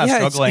 I was kind of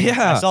struggling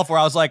myself, where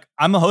I was like,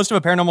 I'm a host of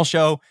a paranormal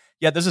show,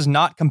 yet this is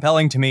not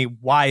compelling to me.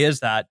 Why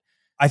is that?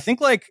 I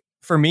think, like,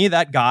 for me,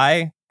 that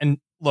guy, and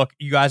look,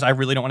 you guys, I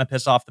really don't want to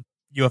piss off the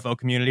UFO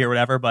community or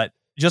whatever, but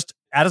just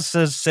as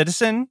a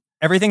citizen,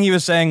 everything he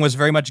was saying was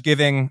very much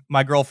giving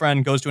my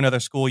girlfriend goes to another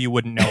school, you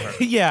wouldn't know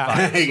her.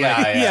 Yeah.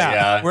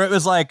 Yeah. Where it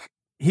was like,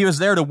 he was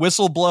there to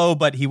whistle blow,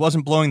 but he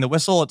wasn't blowing the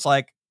whistle. It's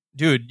like,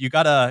 dude, you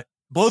gotta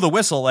blow the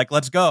whistle. Like,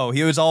 let's go.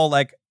 He was all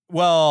like,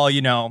 well,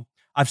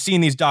 I've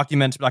seen these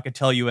documents, but I could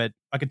tell you it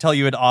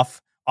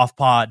off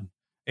pod,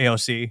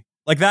 AOC.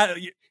 Like that.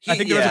 I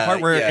think there was a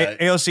part where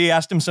AOC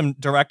asked him some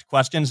direct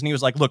questions, and he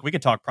was like, look, we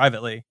could talk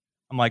privately.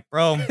 I'm like,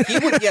 bro. He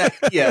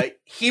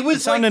was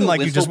it sounding like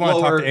you just want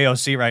to talk to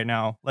AOC right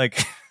now.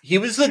 Like he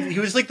was like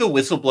the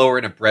whistleblower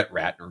in a Brett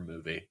Ratner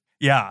movie.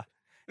 Yeah.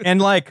 And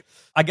like,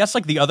 I guess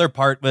like the other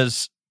part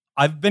was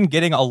I've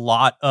gotten a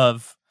lot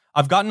of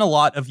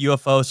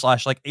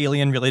UFO / like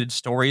alien related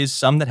stories,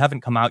 some that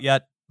haven't come out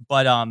yet,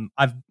 but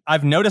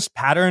I've noticed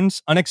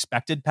patterns,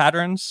 unexpected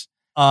patterns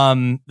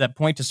that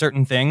point to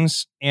certain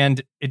things,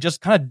 and it just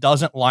kind of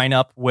doesn't line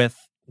up with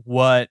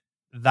what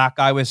that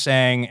guy was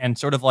saying and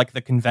sort of like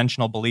the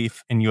conventional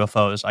belief in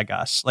UFOs, I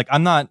guess. Like,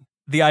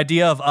 the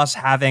idea of us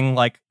having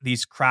like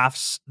these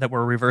crafts that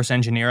we're reverse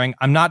engineering,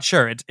 I'm not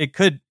sure. It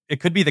could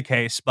be the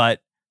case, but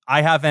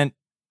I haven't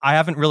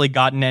really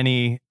gotten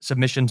any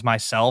submissions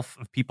myself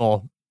of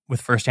people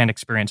with firsthand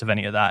experience of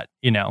any of that.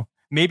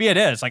 Maybe it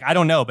is, like, I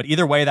don't know, but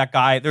either way, that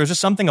guy, there was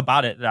just something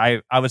about it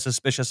that I was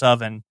suspicious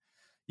of, and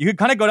you could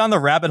kind of go down the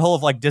rabbit hole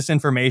of like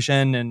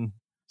disinformation and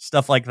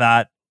stuff like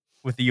that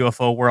with the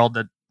UFO world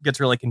that gets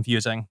really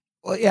confusing.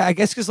 Well, yeah, I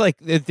guess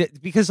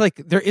because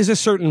there is a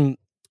certain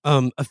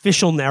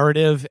official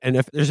narrative, and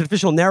if there's an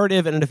official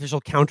narrative and an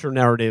official counter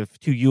narrative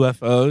to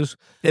UFOs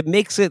that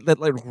makes it, that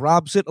like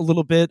robs it a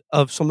little bit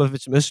of some of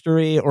its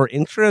mystery or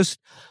interest,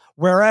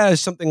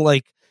 whereas something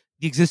like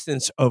the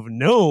existence of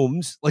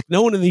gnomes, like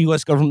no one in the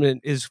U.S.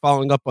 government is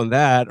following up on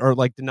that or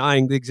like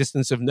denying the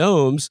existence of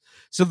gnomes.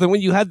 So that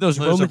when you had those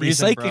Roman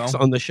psychics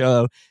on the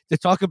show to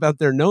talk about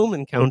their gnome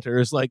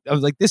encounters, like I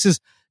was like, this is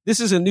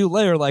a new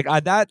layer. Like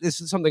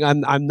this is something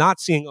I'm not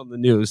seeing on the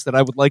news that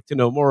I would like to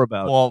know more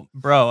about. Well,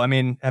 bro, I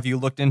mean, have you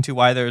looked into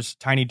why there's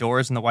tiny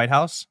doors in the White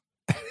House?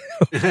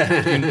 Do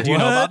you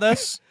know about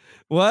this?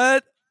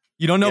 What?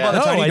 You don't know about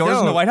the tiny doors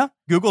in the White House?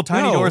 Google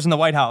tiny doors in the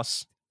White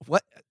House.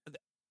 What?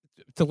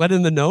 To let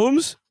in the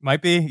gnomes?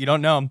 Might be. You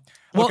don't know.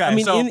 Well, okay, I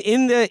mean, so,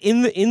 in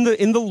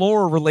the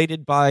lore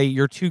related by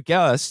your two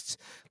guests,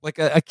 like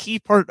a key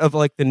part of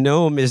like the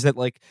gnome is that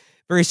like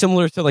very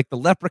similar to like the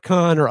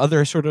leprechaun or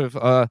other sort of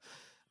I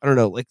don't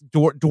know, like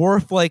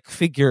dwarf-like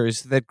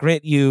figures that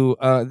grant you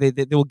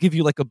they will give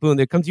you like a boon.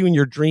 They come to you in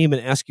your dream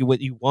and ask you what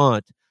you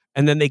want,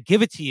 and then they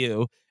give it to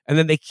you, and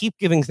then they keep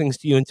giving things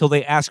to you until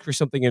they ask for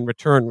something in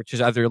return, which is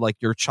either like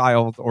your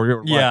child or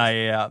your life.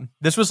 Yeah.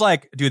 This was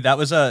like, dude,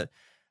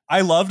 I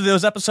loved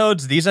those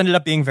episodes. These ended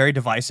up being very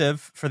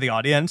divisive for the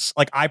audience.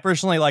 Like, I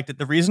personally liked it.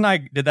 The reason I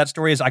did that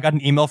story is I got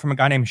an email from a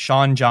guy named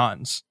Sean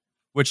Johns,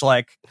 which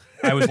like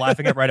I was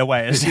laughing at right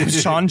away. It's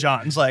Sean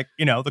Johns, like,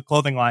 the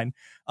clothing line.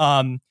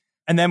 And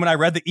then when I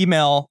read the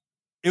email,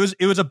 it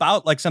was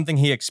about like something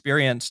he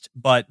experienced,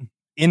 but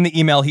in the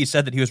email he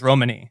said that he was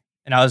Romani,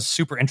 and I was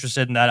super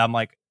interested in that. I'm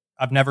like,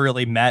 I've never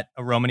really met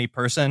a Romani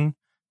person,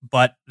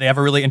 but they have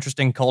a really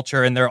interesting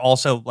culture, and they're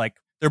also like,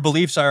 their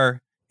beliefs are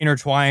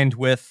intertwined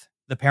with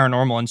the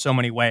paranormal in so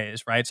many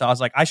ways, right? So I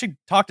was like, I should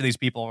talk to these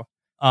people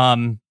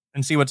and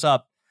see what's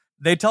up.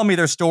 They tell me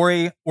their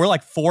story. We're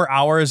like 4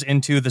 hours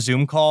into the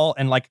Zoom call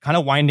and like kind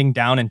of winding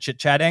down and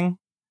chit-chatting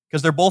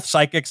because they're both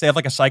psychics. They have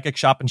like a psychic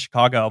shop in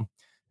Chicago.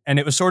 And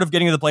it was sort of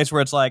getting to the place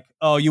where it's like,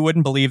 oh, you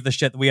wouldn't believe the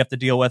shit that we have to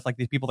deal with, like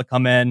these people that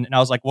come in. And I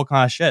was like, what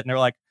kind of shit? And they're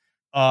like,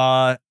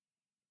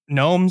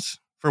 gnomes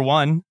for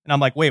one. And I'm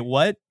like, wait,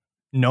 what?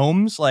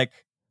 Gnomes? Like,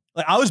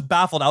 Like I was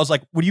baffled. I was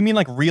like, what do you mean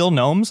like real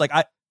gnomes? Like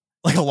a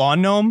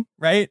lawn gnome,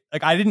 right?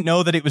 Like I didn't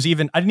know that it was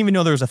even, I didn't even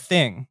know there was a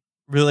thing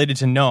related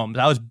to gnomes.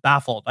 I was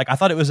baffled. Like I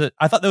thought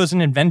that was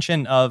an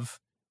invention of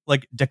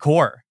like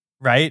decor,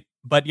 right?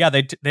 But yeah,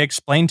 they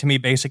explained to me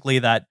basically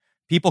that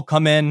people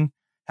come in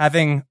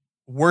having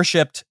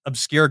worshipped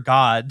obscure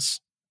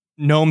gods,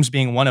 gnomes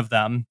being one of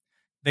them.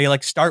 They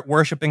like start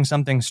worshiping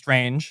something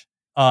strange,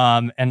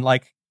 and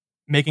like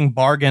making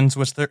bargains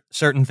with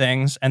certain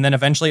things, and then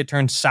eventually it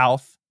turns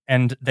south,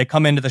 and they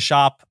come into the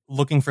shop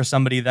looking for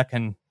somebody that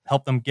can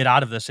help them get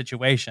out of this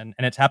situation.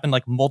 And it's happened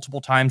like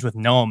multiple times with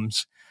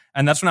gnomes.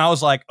 And that's when I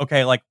was like,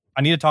 okay, like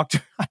I need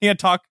to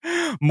talk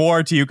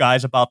more to you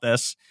guys about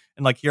this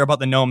and like hear about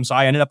the gnomes. So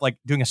I ended up like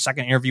doing a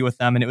second interview with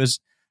them, and it was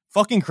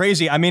fucking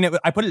crazy. I mean,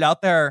 I put it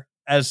out there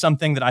as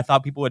something that I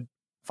thought people would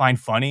find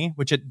funny,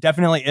 which it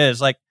definitely is.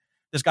 Like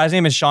this guy's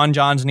name is Sean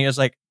Johns, and he has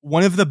like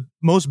one of the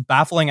most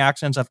baffling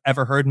accents I've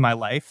ever heard in my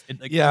life. It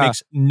like,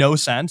 makes no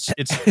sense.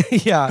 It's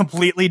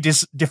completely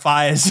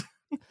defies.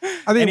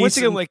 I mean, once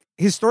again, like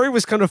his story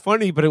was kind of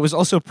funny, but it was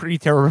also pretty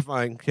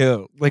terrifying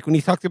too. Like when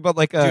he talked about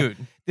like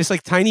this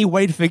like tiny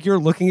white figure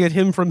looking at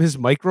him from his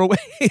microwave.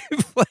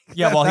 Like,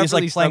 while he's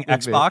like playing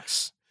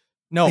Xbox.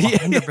 No,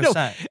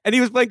 100%. And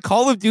he was playing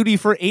Call of Duty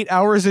for 8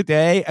 hours a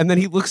day, and then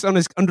he looks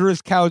under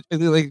his couch,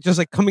 and like just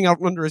like coming out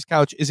from under his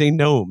couch is a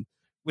gnome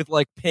with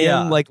like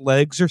like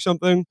legs or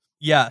something.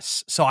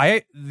 Yes. So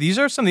these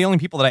are some of the only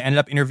people that I ended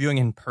up interviewing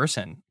in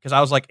person, because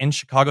I was like in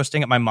Chicago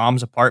staying at my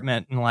mom's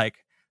apartment, and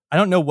like I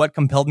don't know what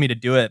compelled me to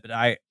do it, but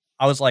I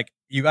was like,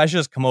 you guys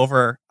just come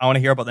over. I want to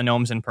hear about the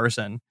gnomes in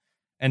person.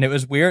 And it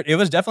was weird. It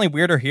was definitely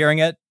weirder hearing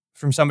it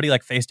from somebody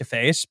like face to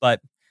face.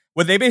 But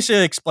what they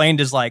basically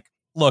explained is like,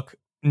 look,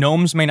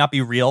 gnomes may not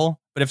be real,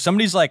 but if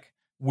somebody's like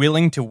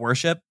willing to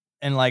worship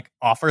and like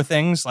offer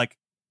things, like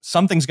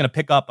something's going to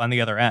pick up on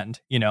the other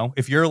end. You know,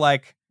 if you're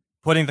like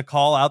putting the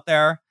call out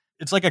there,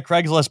 it's like a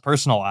Craigslist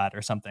personal ad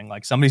or something.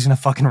 Like somebody's going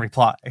to fucking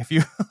reply. If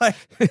you like,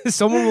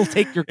 someone will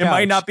take your couch. It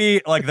might not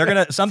be like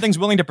something's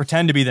willing to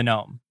pretend to be the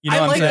gnome. You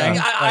know what I'm saying?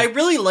 I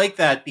really like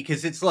that,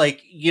 because it's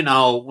like, you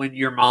know, when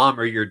your mom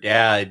or your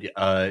dad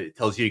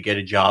tells you to get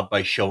a job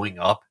by showing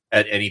up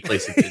at any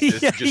place of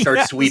business, you just start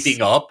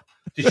sweeping up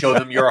to show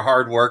them you're a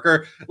hard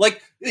worker.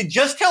 Like,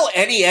 just tell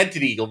any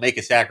entity you'll make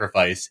a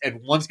sacrifice,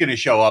 and one's going to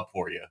show up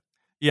for you.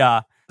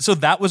 Yeah. So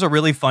that was a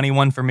really funny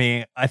one for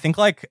me. I think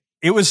like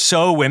it was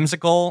so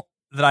whimsical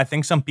that I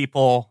think some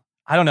people,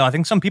 I don't know, I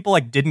think some people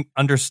like didn't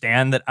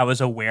understand that I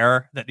was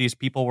aware that these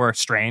people were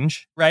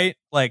strange, right?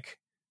 Like,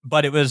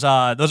 but it was,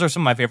 those are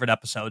some of my favorite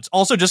episodes.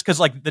 Also just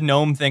because like the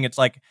gnome thing, it's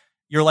like,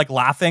 you're like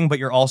laughing, but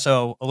you're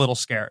also a little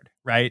scared,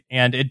 right?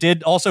 And it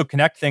did also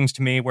connect things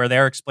to me where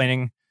they're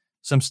explaining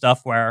some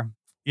stuff where,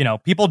 you know,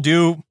 people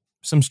do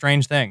some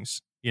strange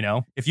things, you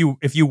know? If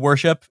you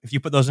worship, if you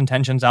put those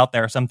intentions out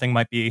there, something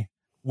might be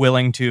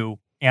willing to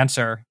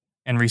answer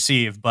and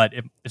receive, but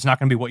it's not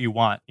going to be what you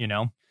want, you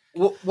know?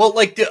 Well,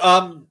 like,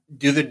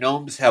 do the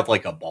gnomes have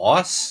like a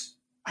boss?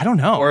 I don't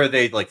know. Or are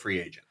they like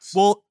free agents?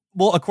 Well,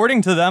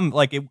 according to them,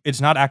 like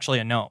it's not actually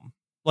a gnome.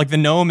 Like the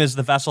gnome is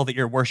the vessel that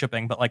you're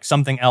worshiping, but like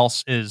something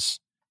else is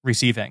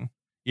receiving,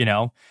 you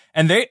know?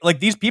 And they like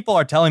these people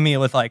are telling me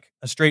with like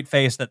a straight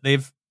face that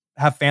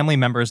have family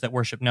members that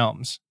worship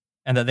gnomes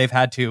and that they've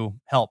had to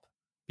help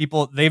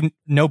people. They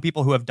know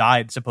people who have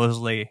died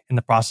supposedly in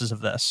the process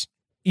of this.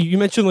 You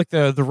mentioned like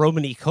the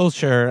Romany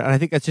culture, and I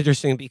think that's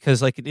interesting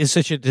because like it is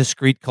such a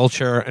discrete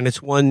culture, and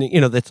it's one, you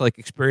know, that's like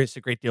experienced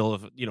a great deal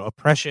of, you know,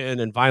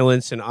 oppression and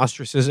violence and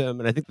ostracism.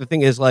 And I think the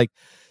thing is like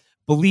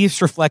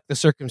beliefs reflect the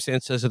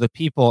circumstances of the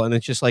people, and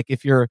it's just like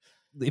if you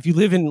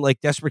live in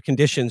like desperate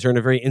conditions or in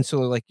a very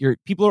insular, like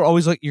people are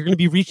always like you're going to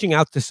be reaching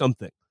out to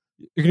something.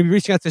 You're going to be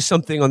reaching out to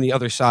something on the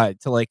other side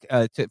to like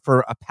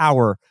for a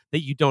power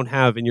that you don't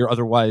have in your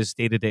otherwise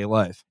day-to-day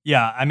life.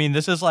 Yeah, I mean,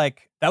 this is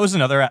like that was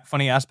another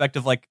funny aspect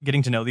of like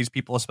getting to know these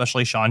people,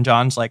 especially Sean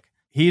Johns. Like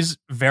he's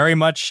very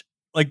much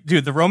like,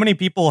 dude, the Romany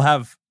people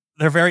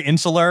they're very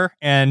insular,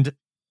 and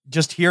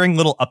just hearing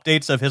little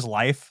updates of his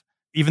life,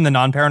 even the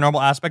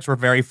non-paranormal aspects were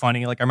very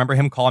funny. Like I remember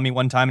him calling me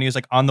one time and he was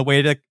like on the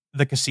way to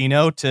the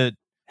casino to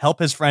help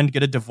his friend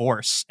get a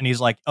divorce. And he's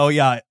like, oh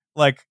yeah,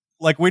 like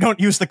we don't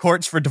use the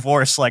courts for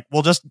divorce. Like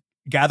we'll just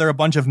gather a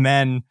bunch of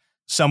men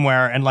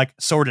somewhere and like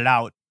sort it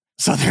out.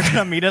 So they're going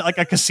to meet at like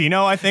a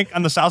casino, I think,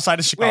 on the south side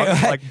of Chicago.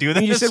 Wait, like do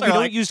this. You said we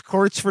don't use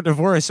courts for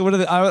divorce. So what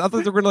are I thought they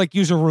were going to like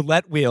use a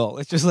roulette wheel.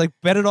 It's just like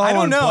bet it all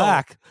on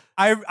black.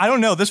 I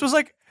don't know. This was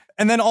like,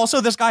 and then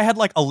also this guy had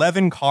like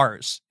 11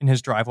 cars in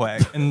his driveway.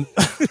 And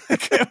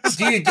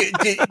do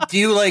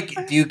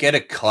you get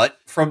a cut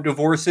from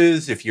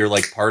divorces if you're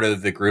like part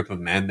of the group of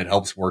men that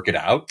helps work it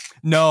out?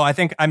 No, I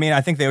think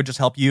they would just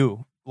help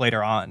you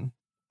later on.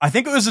 I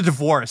think it was a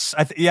divorce.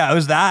 It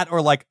was that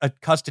or like a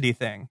custody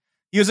thing.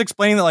 He was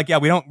explaining that like, yeah,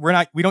 we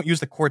don't use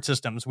the court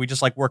systems. We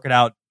just like work it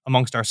out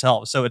amongst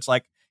ourselves. So it's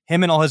like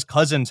him and all his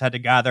cousins had to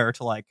gather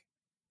to like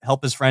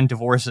help his friend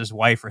divorce his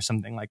wife or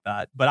something like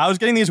that. But I was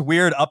getting these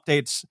weird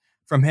updates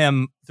from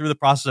him through the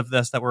process of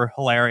this that were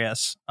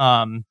hilarious.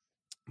 But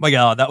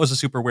yeah, that was a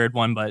super weird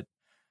one. But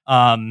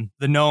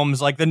The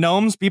gnomes, like the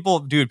gnomes, people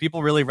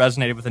really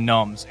resonated with the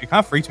gnomes. It kind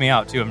of freaked me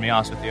out too, I'm gonna be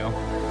honest with you.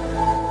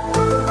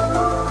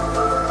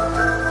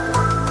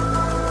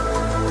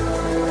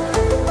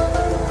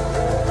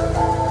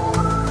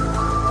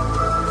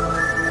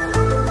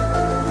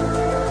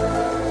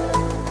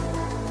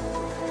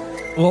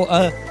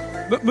 Well,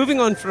 moving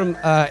on from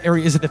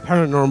areas of the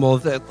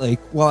paranormal that, like,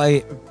 while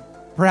I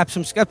perhaps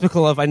I'm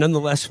skeptical of, I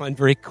nonetheless find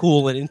very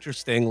cool and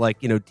interesting, like,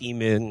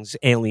 demons,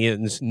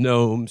 aliens,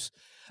 gnomes,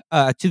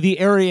 to the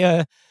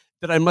area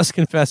that I must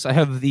confess I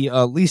have the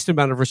least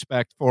amount of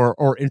respect for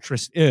or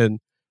interest in.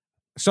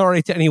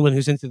 Sorry to anyone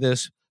who's into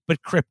this,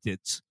 but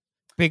cryptids.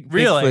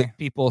 Really? Bigfoot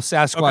people,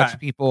 Sasquatch Okay.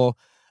 people.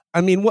 I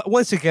mean,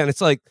 once again,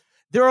 it's like,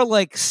 there are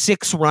like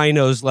 6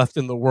 rhinos left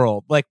in the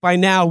world. Like, by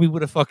now, we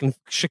would have fucking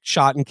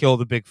shot and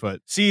killed a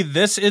Bigfoot. See,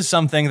 this is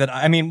something that,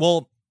 I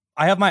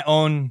have my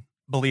own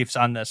beliefs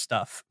on this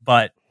stuff,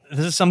 but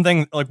this is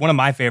something, like, one of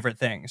my favorite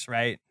things,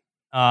 right?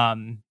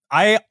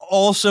 I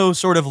also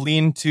sort of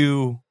lean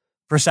to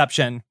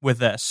perception with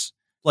this.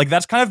 Like,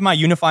 that's kind of my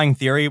unifying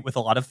theory with a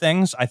lot of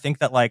things. I think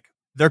that, like,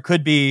 there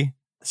could be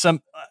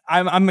some,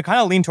 I'm kind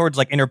of lean towards,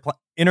 like,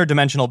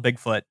 interdimensional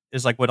Bigfoot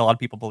is, like, what a lot of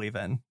people believe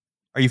in.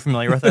 Are you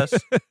familiar with this?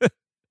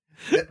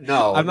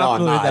 No, I'm not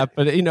familiar with that,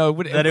 but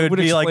it would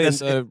be explain like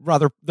this,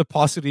 rather the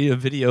paucity of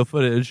video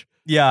footage.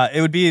 Yeah,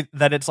 it would be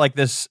that it's like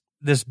this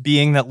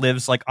being that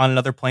lives, like, on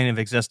another plane of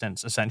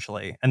existence,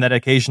 essentially, and that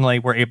occasionally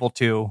we're able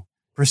to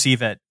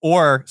perceive it.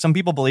 Or some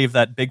people believe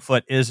that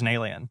Bigfoot is an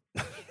alien.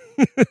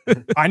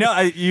 I know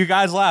you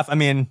guys laugh. I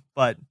mean,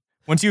 but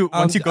once you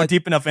go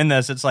deep enough in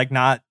this, it's like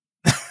not.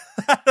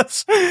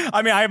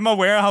 I'm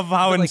aware of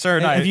how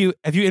absurd. Have you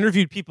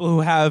interviewed people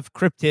who have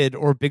cryptid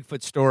or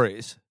Bigfoot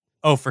stories?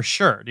 Oh, for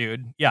sure,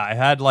 dude. Yeah,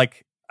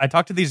 I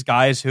talked to these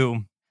guys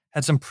who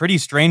had some pretty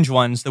strange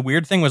ones. The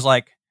weird thing was,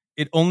 like,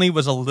 it only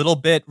was a little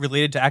bit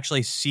related to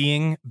actually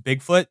seeing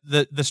Bigfoot.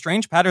 The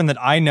strange pattern that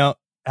I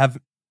have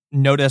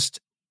noticed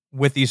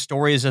with these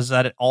stories is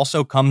that it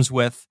also comes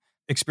with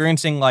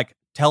experiencing, like,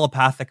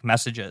 telepathic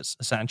messages,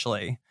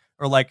 essentially,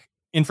 or, like,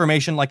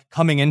 information, like,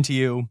 coming into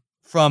you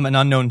from an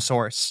unknown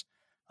source.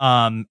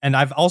 And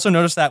I've also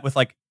noticed that with,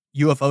 like,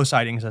 UFO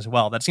sightings as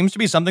well. That seems to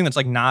be something that's,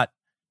 like, not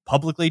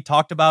publicly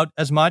talked about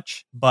as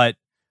much, but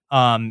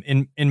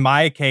in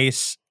my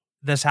case,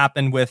 this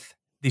happened with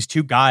these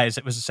 2 guys.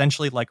 It was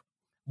essentially like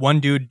one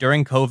dude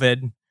during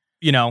COVID,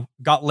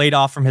 got laid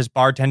off from his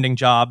bartending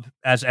job,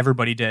 as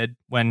everybody did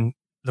when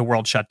the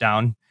world shut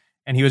down,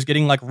 and he was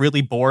getting, like,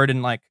 really bored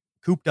and, like,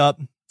 cooped up,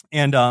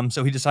 and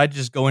so he decided to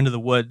just go into the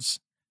woods,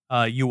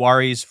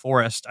 Uwari's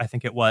forest, I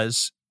think it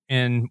was,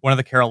 in one of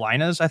the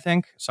Carolinas, I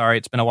think. Sorry,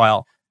 it's been a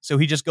while. So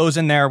he just goes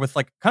in there with,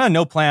 like, kind of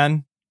no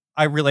plan.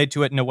 I relate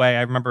to it in a way.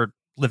 I remember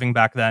living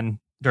back then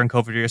during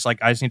COVID years, like,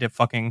 I just need to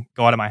fucking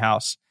go out of my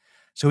house.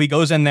 So he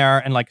goes in there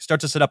and, like,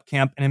 starts to set up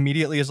camp, and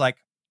immediately is, like,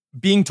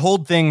 being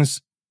told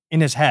things in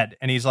his head.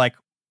 And he's like,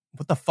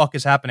 what the fuck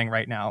is happening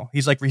right now?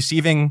 He's, like,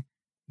 receiving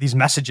these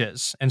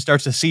messages and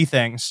starts to see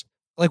things.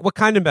 Like, what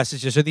kind of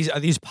messages? Are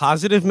these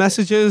positive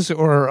messages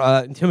or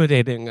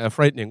intimidating,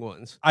 frightening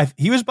ones?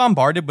 He was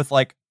bombarded with,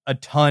 like, a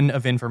ton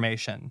of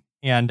information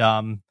and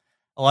a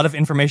lot of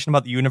information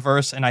about the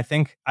universe. And I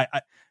think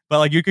but,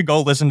 like, you could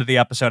go listen to the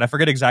episode. I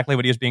forget exactly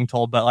what he was being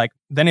told, but, like,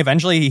 then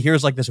eventually he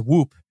hears, like, this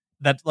whoop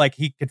that, like,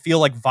 he could feel,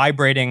 like,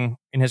 vibrating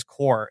in his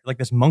core, like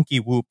this monkey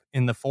whoop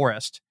in the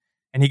forest.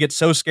 And he gets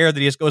so scared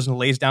that he just goes and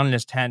lays down in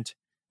his tent.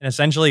 And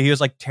essentially he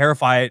was, like,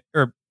 terrified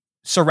or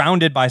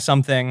surrounded by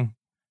something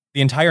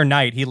the entire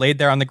night. He laid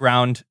there on the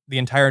ground the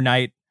entire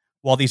night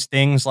while these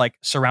things, like,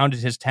 surrounded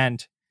his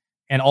tent.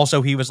 And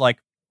also he was, like,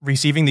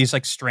 receiving these,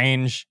 like,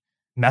 strange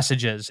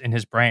messages in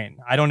his brain.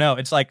 I don't know.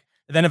 It's like,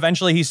 then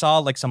eventually he saw,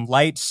 like, some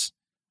lights.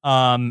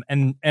 And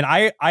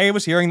I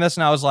was hearing this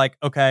and I was like,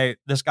 okay,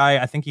 this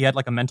guy, I think he had,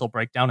 like, a mental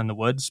breakdown in the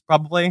woods,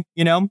 probably,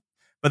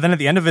 But then at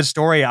the end of his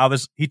story,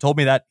 he told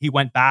me that he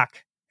went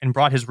back and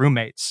brought his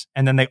roommates,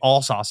 and then they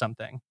all saw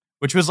something,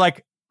 which was,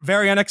 like,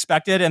 very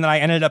unexpected. And then I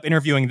ended up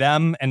interviewing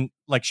them, and,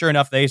 like, sure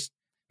enough, they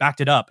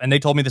backed it up, and they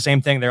told me the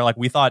same thing. They're like,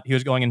 we thought he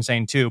was going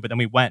insane too, but then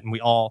we went and we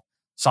all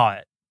saw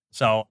it.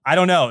 So I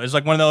don't know. It's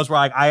like one of those where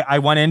I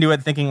went into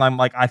it thinking, I'm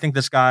like, I think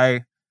this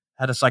guy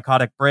had a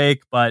psychotic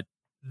break, but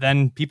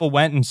then people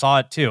went and saw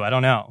it too. I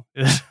don't know.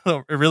 It's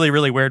a really,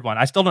 really weird one.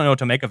 I still don't know what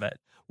to make of it.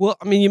 Well,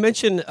 I mean, you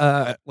mentioned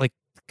like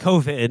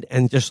COVID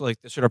and just,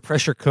 like, the sort of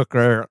pressure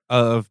cooker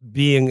of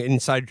being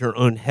inside your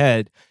own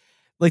head.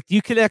 Like, do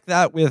you connect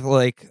that with,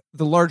 like,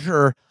 the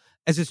larger,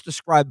 as it's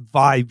described,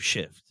 vibe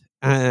shift?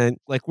 And,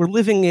 like, we're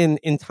living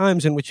in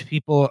times in which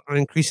people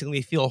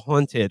increasingly feel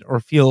haunted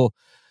or feel,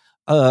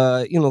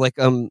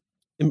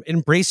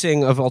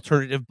 embracing of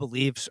alternative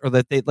beliefs, or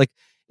that they, like,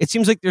 it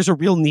seems like there's a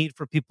real need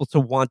for people to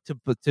want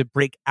to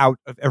break out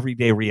of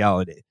everyday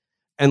reality.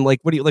 And, like,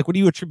 what do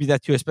you attribute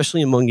that to,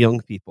 especially among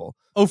young people?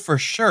 Oh, for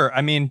sure.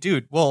 I mean,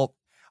 dude, well,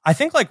 I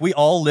think, like, we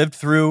all lived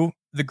through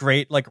the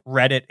great, like,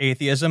 Reddit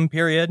atheism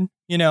period,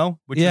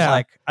 which is,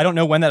 like, I don't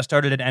know when that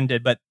started and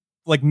ended, but,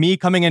 like, me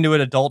coming into it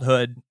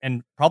adulthood,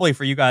 and probably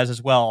for you guys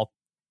as well,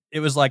 it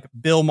was like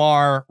Bill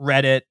Maher,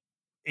 Reddit,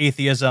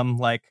 atheism,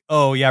 like,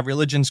 oh yeah,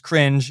 religion's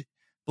cringe,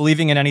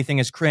 believing in anything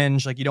is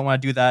cringe, like you don't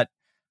want to do that.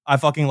 I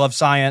fucking love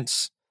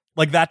science,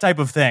 like that type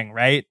of thing,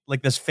 right?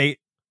 Like this faith,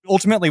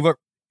 ultimately what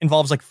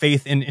involves like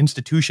faith in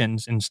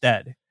institutions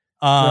instead.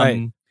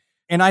 Right.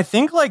 And I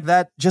think like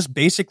that just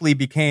basically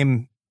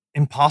became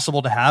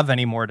impossible to have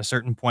anymore at a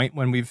certain point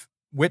when we've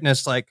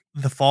witnessed like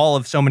the fall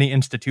of so many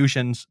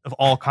institutions of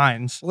all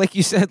kinds. Like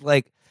you said,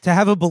 like to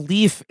have a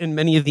belief in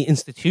many of the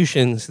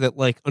institutions that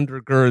like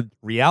undergird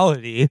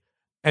reality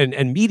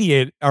and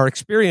mediate our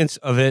experience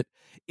of it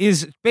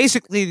is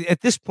basically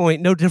at this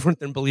point no different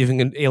than believing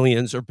in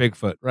aliens or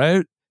Bigfoot,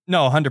 right?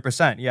 No,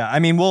 100%. Yeah. I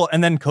mean, well,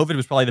 and then COVID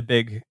was probably the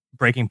big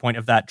breaking point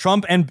of that.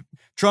 Trump,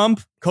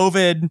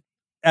 COVID,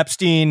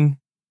 Epstein.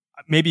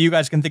 Maybe you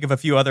guys can think of a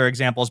few other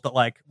examples, but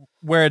like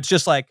where it's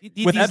just like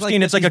with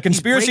Epstein, it's like a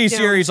conspiracy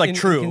series, like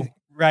true,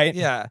 right?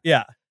 Yeah.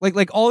 Yeah.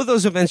 Like all of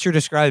those events you're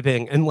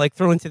describing, and like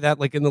throw into that,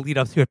 like in the lead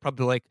up to it,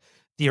 probably like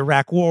the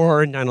Iraq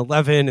War,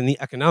 9/11, and the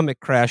economic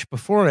crash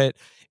before it.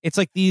 It's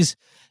like these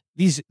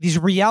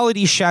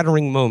reality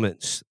shattering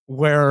moments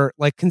where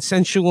like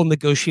consensual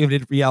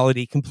negotiated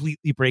reality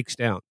completely breaks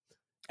down,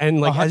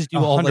 and like as do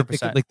all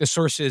like the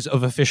sources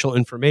of official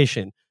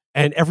information,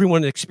 and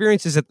everyone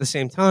experiences it at the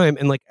same time,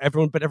 and like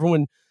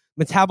everyone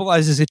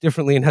metabolizes it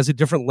differently and has a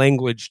different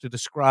language to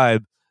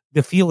describe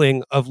the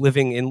feeling of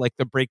living in like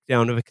the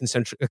breakdown of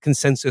a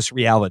consensus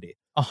reality.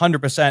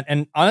 100%.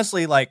 And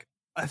honestly, like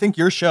I think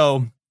your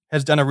show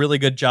has done a really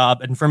good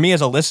job, and for me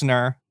as a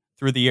listener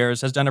through the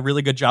years has done a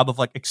really good job of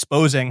like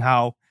exposing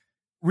how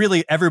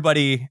really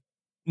everybody,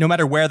 no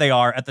matter where they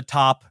are at the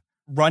top,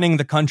 running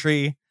the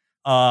country,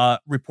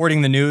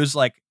 reporting the news,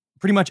 like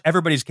pretty much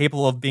everybody's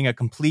capable of being a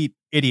complete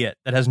idiot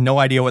that has no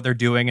idea what they're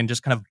doing and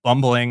just kind of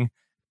bumbling,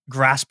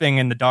 grasping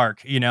in the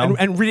dark, you know,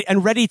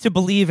 and ready to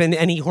believe in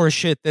any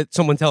horseshit that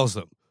someone tells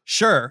them.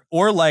 Sure.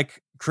 Or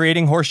like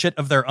creating horseshit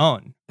of their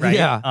own, right?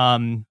 Yeah.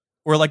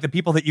 Or like the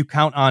people that you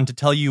count on to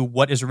tell you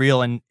what is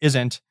real and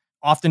isn't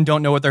often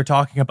don't know what they're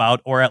talking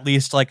about, or at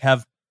least like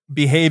have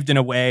behaved in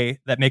a way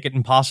that make it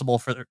impossible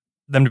for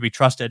them to be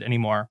trusted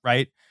anymore,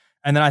 right?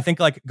 And then I think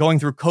like going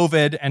through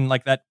COVID and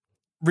like that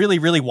really,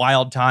 really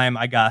wild time,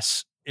 I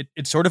guess,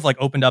 it sort of like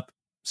opened up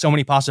so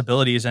many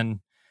possibilities. And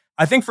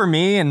I think for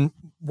me, and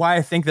why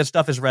I think this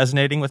stuff is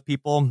resonating with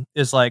people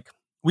is like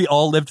we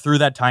all lived through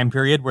that time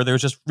period where there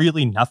was just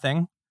really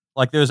nothing.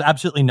 Like there was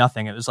absolutely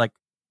nothing. It was like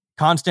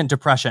constant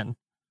depression,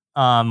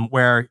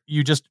 where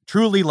you just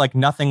truly like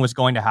nothing was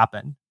going to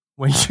happen.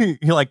 When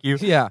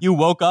you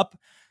woke up,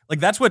 like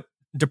that's what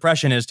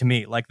depression is to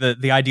me. Like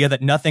the idea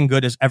that nothing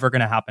good is ever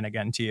going to happen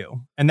again to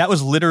you. And that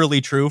was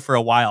literally true for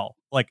a while.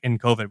 Like in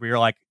COVID, we were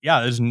like,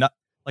 yeah, there's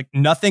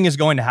nothing is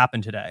going to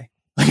happen today.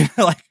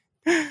 Like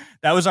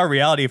that was our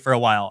reality for a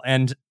while,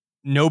 and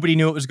nobody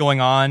knew what was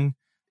going on.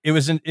 It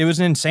was an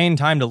insane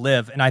time to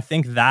live. And I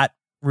think that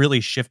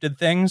really shifted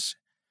things.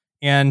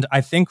 And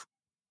I think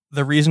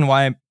the reason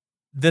why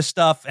this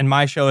stuff and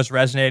my show is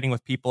resonating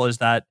with people is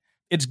that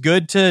it's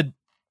good to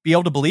be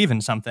able to believe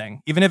in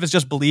something, even if it's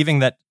just believing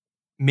that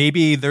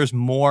maybe there's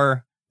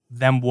more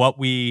than what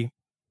we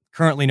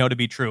currently know to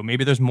be true.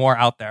 Maybe there's more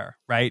out there,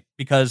 right?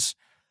 Because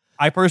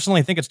I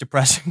personally think it's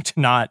depressing to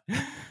not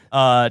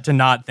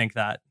think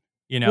that,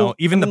 you know,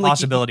 even the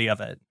possibility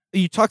of it.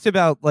 You talked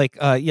about like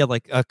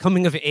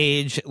coming of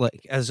age,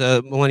 like as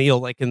a millennial,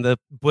 like in the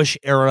Bush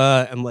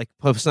era and like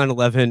post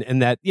 9/11,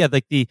 and that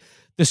like the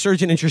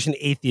surge in interest in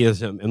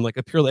atheism and like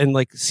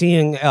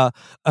seeing a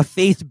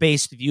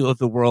faith-based view of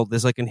the world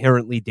as like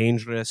inherently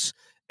dangerous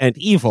and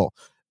evil.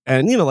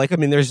 And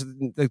there's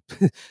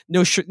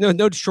no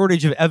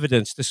shortage of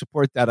evidence to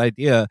support that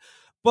idea,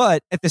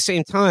 but at the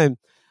same time,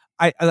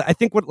 I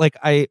think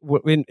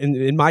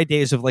in my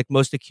days of like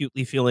most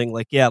acutely feeling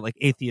like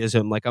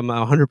atheism, like I'm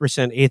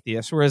 100%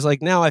 atheist, whereas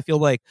like now I feel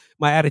like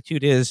my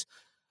attitude is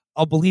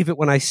I'll believe it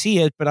when I see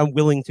it, but I'm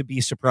willing to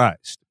be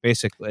surprised,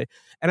 basically.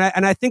 And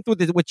I think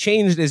what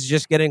changed is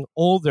just getting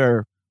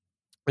older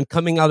and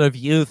coming out of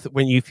youth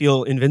when you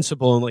feel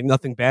invincible and like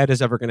nothing bad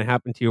is ever going to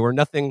happen to you or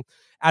nothing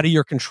out of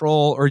your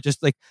control, or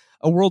just like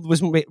a world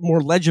was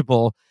more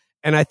legible.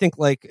 And I think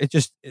like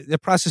the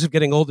process of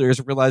getting older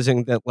is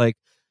realizing that like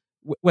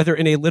whether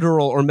in a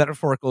literal or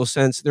metaphorical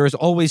sense, there is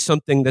always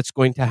something that's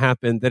going to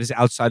happen that is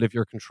outside of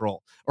your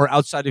control or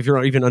outside of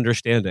your even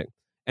understanding.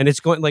 And it's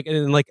going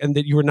and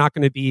that you are not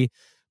going to be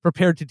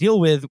prepared to deal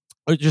with,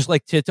 or just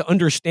like to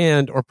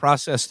understand or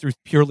process through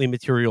purely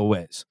material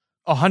ways.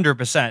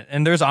 100%.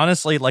 And there's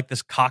honestly like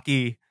this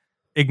cocky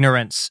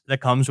ignorance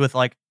that comes with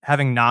like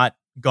having not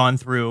gone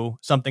through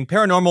something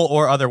paranormal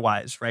or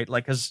otherwise, right?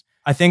 Like, because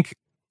I think,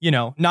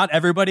 not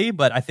everybody,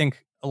 but I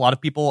think a lot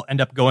of people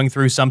end up going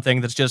through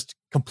something that's just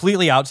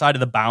completely outside of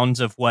the bounds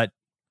of what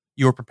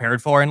you were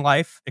prepared for in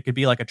life. It could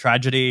be like a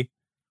tragedy,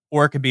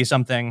 or it could be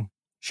something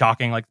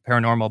shocking like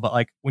paranormal. But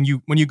like when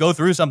you go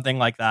through something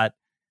like that,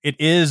 it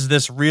is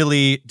this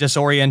really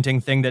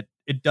disorienting thing that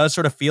it does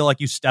sort of feel like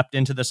you stepped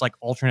into this like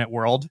alternate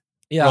world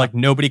where like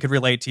nobody could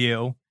relate to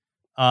you.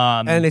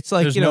 And it's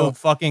like, there's no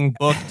fucking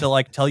book to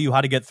like tell you how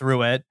to get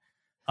through it.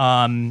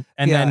 And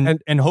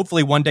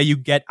hopefully one day you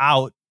get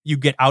out you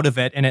get out of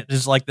it, and it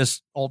is like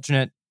this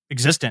alternate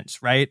existence,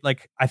 right?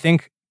 Like, I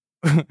think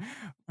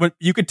what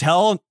you could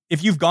tell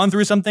if you've gone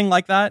through something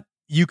like that,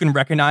 you can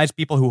recognize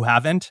people who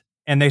haven't,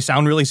 and they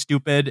sound really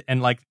stupid,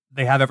 and like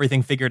they have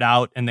everything figured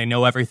out and they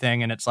know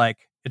everything, and it's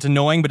like, it's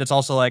annoying, but it's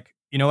also like,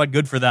 you know what,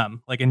 good for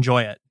them. Like,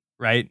 enjoy it,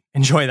 right?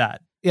 Enjoy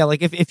that. Yeah,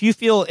 like if you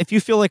feel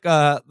like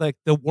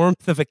the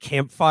warmth of a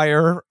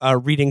campfire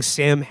reading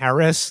Sam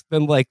Harris,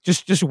 then like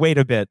just wait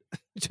a bit.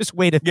 Just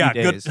wait a few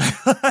days.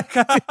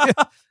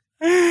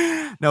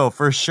 No,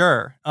 for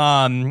sure.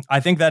 I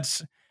think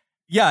that's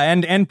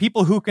and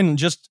people who can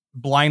just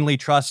blindly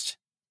trust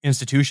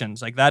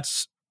institutions, like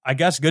that's, I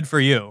guess, good for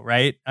you,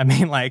 right? I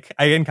mean, like,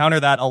 I encounter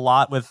that a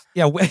lot with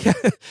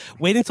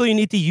wait until you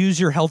need to use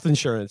your health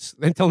insurance,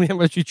 then tell me how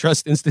much you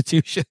trust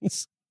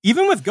institutions.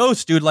 Even with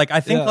ghosts, dude, like I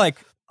think like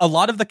a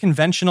lot of the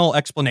conventional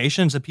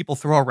explanations that people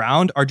throw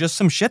around are just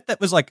some shit that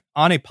was like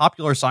on a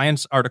popular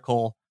science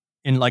article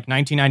in like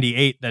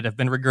 1998 that have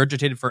been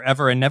regurgitated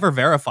forever and never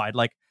verified.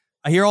 Like,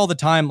 I hear all the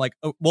time, like,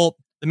 oh, well,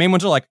 the main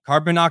ones are like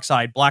carbon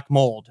monoxide, black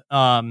mold,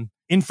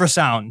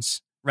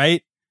 infrasounds,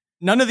 right?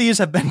 None of these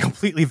have been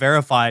completely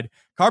verified.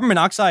 Carbon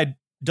monoxide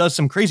does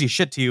some crazy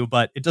shit to you,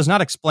 but it does not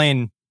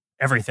explain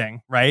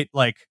everything, right?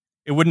 Like,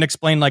 it wouldn't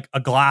explain like a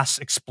glass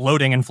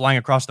exploding and flying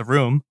across the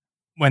room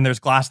when there's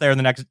glass there in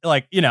the next,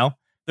 like, you know,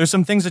 there's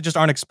some things that just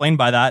aren't explained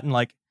by that. And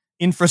like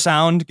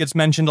infrasound gets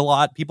mentioned a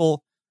lot.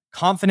 People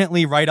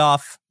confidently write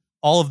off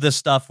all of this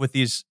stuff with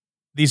these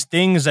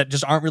things that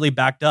just aren't really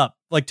backed up.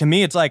 Like, to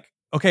me, it's like,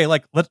 okay,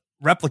 like, let's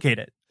replicate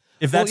it.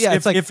 If that's,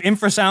 if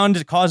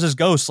infrasound causes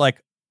ghosts,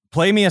 like,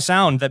 play me a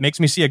sound that makes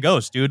me see a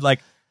ghost, dude.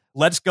 Like,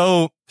 let's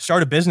go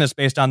start a business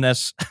based on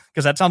this,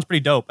 because that sounds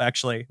pretty dope,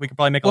 actually. We could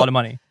probably make a lot of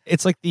money.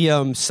 It's like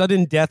the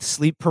sudden death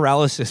sleep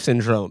paralysis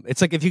syndrome.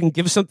 It's like if you can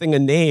give something a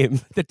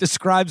name that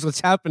describes what's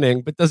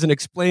happening but doesn't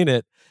explain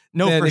it.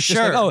 No, for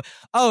sure. Like,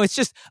 it's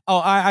just,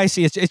 I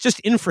see. It's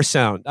just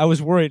infrasound. I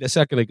was worried a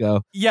second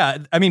ago. Yeah,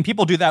 I mean,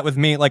 people do that with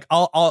me. Like,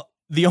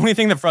 the only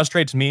thing that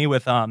frustrates me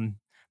with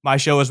my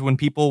show is when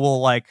people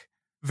will like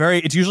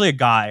it's usually a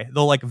guy.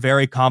 They'll like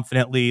very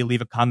confidently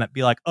leave a comment,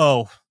 be like,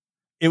 "Oh,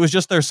 it was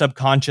just their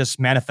subconscious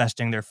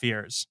manifesting their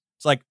fears."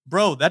 It's like,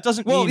 bro, that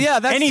doesn't mean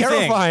that's anything.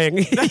 terrifying.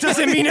 That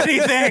doesn't mean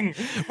anything.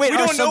 Wait, we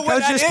don't know what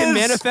that is. Can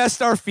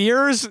manifest our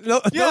fears? No,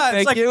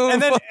 thank you.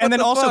 And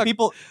then also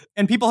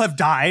people have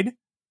died.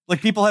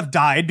 Like, people have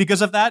died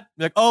because of that.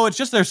 Like, oh, it's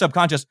just their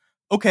subconscious.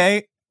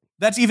 Okay,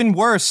 that's even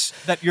worse.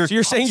 So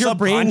you're saying your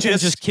brain can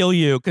just kill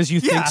you because you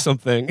think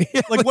something.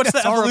 Like, what's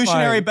the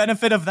evolutionary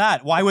benefit of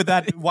that? Why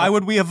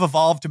would we have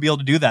evolved to be able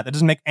to do that? That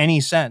doesn't make any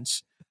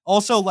sense.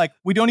 Also, like,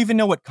 we don't even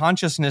know what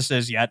consciousness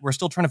is yet. We're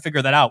still trying to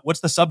figure that out. What's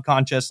the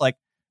subconscious? Like,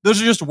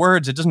 those are just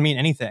words. It doesn't mean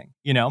anything,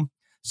 you know?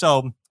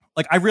 So,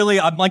 like,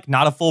 I'm like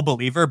not a full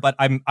believer, but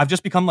I've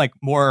just become like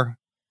more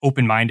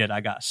open-minded,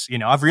 I guess. You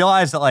know, I've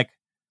realized that like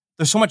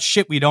there's so much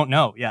shit we don't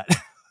know yet.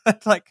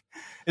 Like,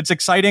 it's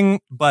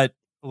exciting, but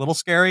a little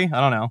scary. I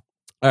don't know.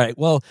 All right.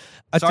 Well,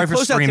 sorry for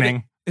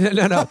screaming.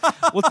 No.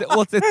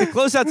 Well, to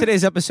close out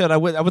today's episode, I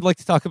would like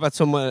to talk about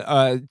someone.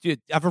 I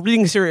have a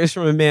reading series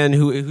from a man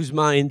whose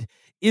mind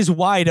is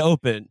wide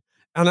open,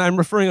 and I'm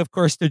referring, of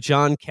course, to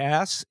John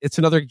Cass. It's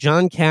another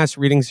John Cass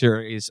reading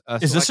series.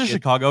 Is this a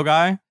Chicago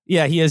guy?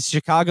 Yeah, he is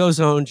Chicago's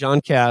own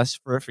John Cass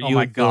for you. Oh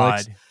my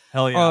God!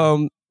 Hell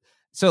yeah!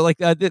 So like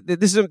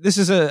this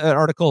is an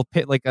article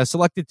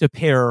selected to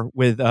pair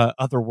with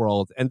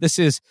Otherworld, and this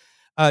is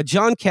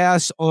John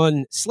Cass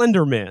on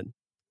Slender Man.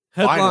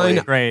 Headline: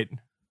 Great.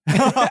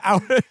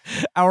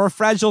 our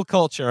fragile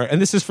culture,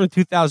 and this is from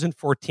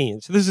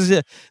 2014. So this is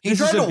it. He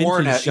tried to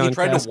warn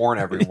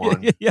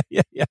everyone. Yeah.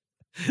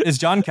 Is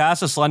John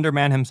Cass a Slender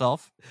Man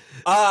himself?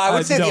 I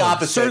would say the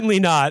opposite. Certainly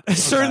not. Okay.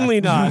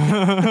 Certainly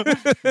not.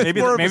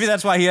 maybe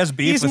that's why he has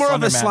beef. He's with more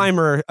of a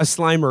Slender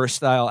Slimer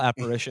style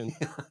apparition.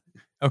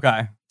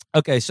 Okay.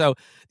 So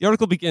the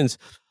article begins.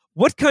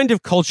 What kind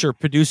of culture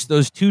produced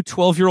those two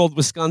 12-year-old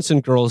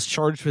Wisconsin girls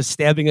charged with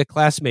stabbing a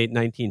classmate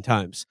 19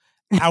 times?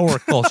 Our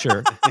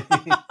culture.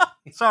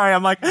 Sorry,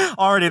 I'm like,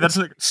 already that's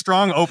a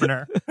strong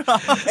opener.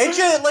 I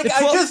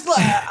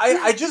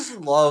just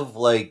love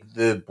like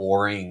the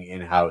boring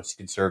in-house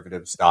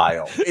conservative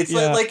style. It's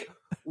like,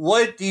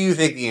 what do you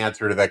think the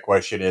answer to that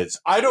question is?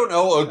 I don't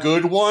know, a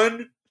good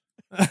one.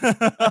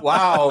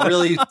 Wow,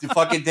 really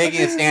fucking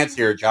taking a stance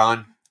here,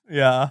 John.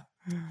 Yeah.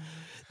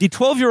 The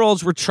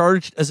 12-year-olds were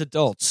charged as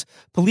adults.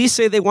 Police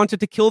say they wanted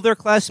to kill their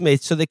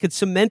classmates so they could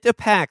cement a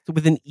pact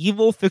with an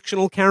evil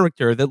fictional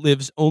character that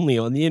lives only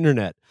on the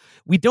internet.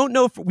 We don't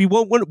know. We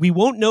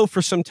won't know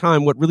for some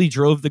time what really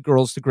drove the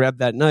girls to grab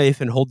that knife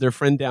and hold their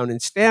friend down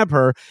and stab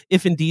her,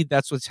 if indeed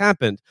that's what's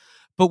happened.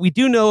 But we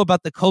do know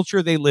about the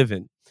culture they live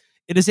in.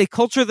 It is a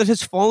culture that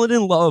has fallen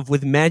in love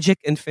with magic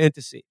and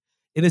fantasy.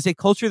 It is a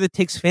culture that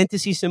takes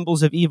fantasy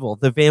symbols of evil,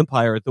 the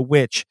vampire, the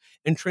witch,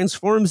 and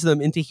transforms them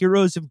into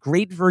heroes of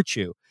great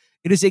virtue.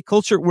 It is a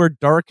culture where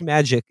dark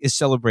magic is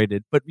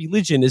celebrated, but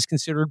religion is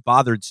considered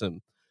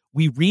bothersome.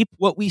 We reap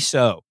what we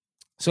sow.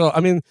 So,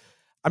 I mean,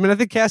 I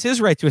think Cass is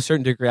right to a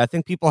certain degree. I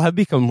think people have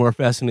become more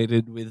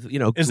fascinated with,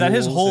 Is that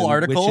his whole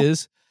article?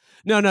 Witches.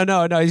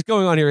 No. He's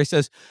going on here. He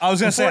says, I was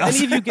going to say,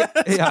 any of you get,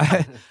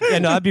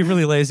 I'd be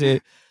really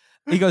lazy.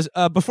 He goes,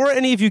 before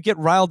any of you get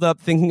riled up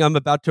thinking I'm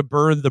about to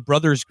burn the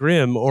Brothers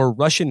Grimm or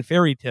Russian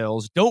fairy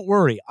tales, don't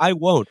worry, I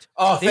won't.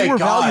 Oh, thank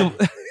God.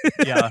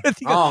 Yeah.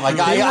 Oh my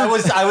God.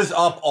 I was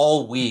up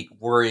all week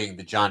worrying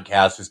that John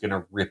Cass was going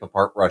to rip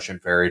apart Russian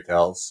fairy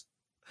tales.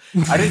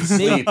 I didn't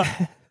sleep.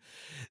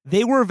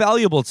 They were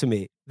valuable to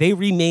me. They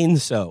remain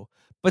so.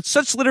 But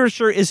such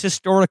literature is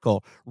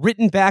historical,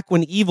 written back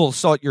when evil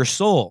sought your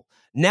soul.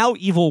 Now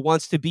evil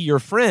wants to be your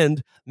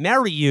friend,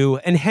 marry you,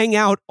 and hang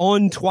out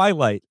on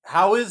Twilight.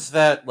 How is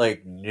that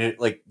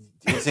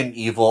isn't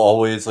evil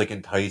always like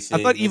enticing?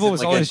 I thought evil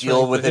was like always a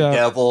deal with the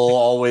devil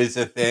always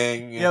a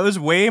thing. Yeah, it was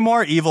way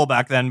more evil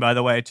back then, by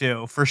the way,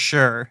 too, for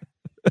sure.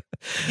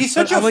 He's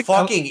such a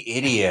fucking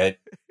idiot.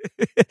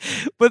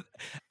 But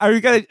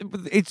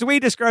it's the way he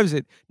describes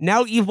it.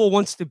 Now evil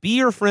wants to be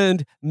your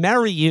friend,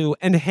 marry you,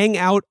 and hang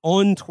out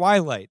on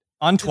Twilight.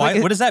 On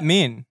Twilight? What does that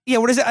mean? Yeah,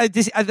 what is it? I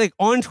think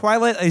on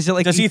Twilight, is it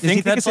like? Does he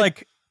think that's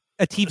like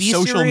a TV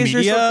social series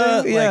media? Or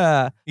something?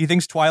 Yeah, he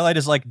thinks Twilight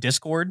is like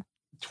Discord.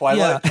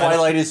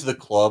 Twilight is the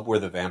club where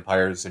the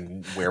vampires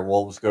and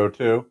werewolves go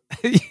to.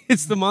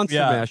 It's the Monster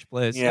Mash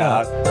place.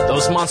 Yeah.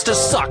 Those monsters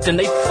sucked and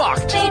they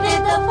fucked. They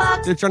did the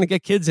fuck. They're trying to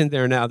get kids in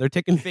there now. They're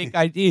taking fake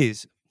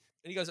IDs.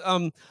 And he goes,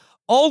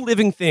 all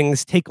living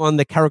things take on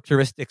the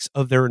characteristics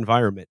of their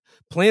environment.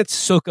 Plants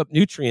soak up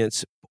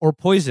nutrients or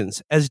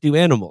poisons, as do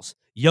animals.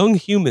 Young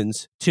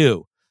humans,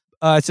 too.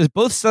 It says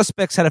both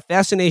suspects had a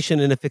fascination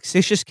in a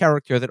fictitious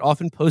character that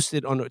often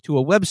posted to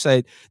a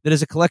website that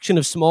is a collection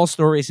of small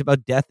stories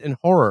about death and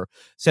horror,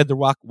 said the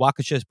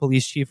Waukesha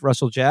Police Chief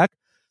Russell Jack.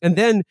 And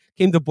then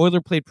came the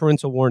boilerplate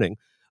parental warning.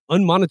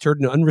 Unmonitored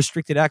and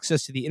unrestricted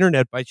access to the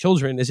internet by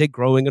children is a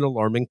growing and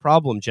alarming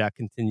problem, Jack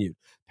continued.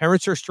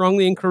 Parents are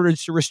strongly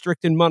encouraged to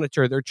restrict and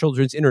monitor their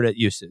children's internet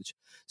usage.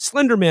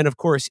 Slender Man, of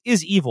course,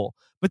 is evil,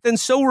 but then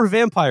so were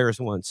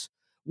vampires once.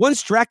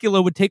 Once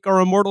Dracula would take our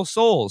immortal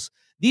souls.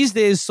 These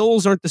days,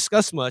 souls aren't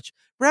discussed much,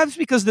 perhaps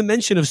because the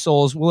mention of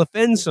souls will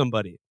offend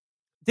somebody.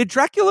 Did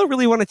Dracula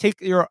really want to take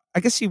I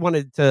guess he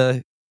wanted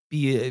to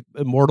be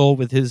immortal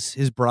with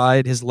his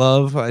bride, his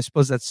love. I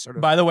suppose that's sort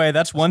of... By the way,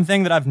 that's one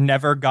thing that I've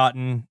never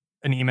gotten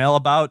an email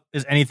about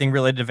is anything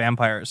related to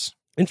vampires.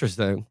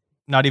 Interesting.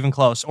 Not even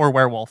close. Or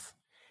werewolf.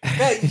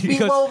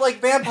 Well, like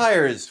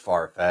vampire is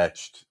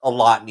far-fetched. A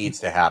lot needs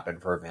to happen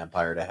for a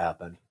vampire to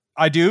happen.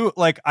 I do,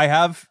 I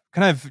have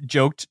kind of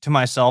joked to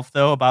myself,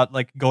 though, about,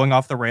 going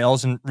off the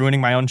rails and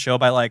ruining my own show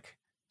by,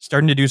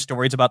 starting to do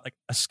stories about,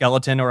 a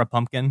skeleton or a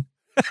pumpkin.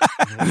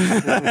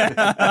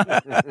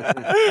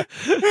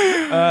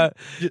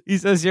 He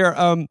says here,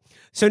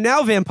 so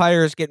now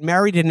vampires get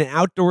married in an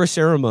outdoor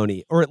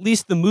ceremony, or at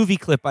least the movie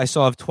clip I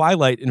saw of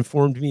Twilight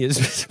informed me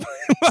as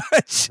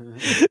much.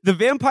 The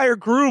vampire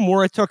groom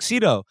wore a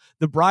tuxedo.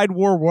 The bride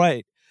wore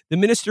white. The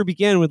minister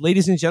began with,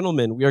 "Ladies and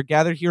gentlemen, we are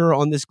gathered here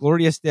on this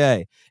glorious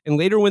day." And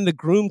later when the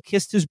groom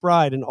kissed his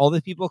bride and all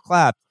the people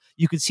clapped,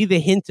 you could see the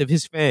hint of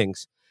his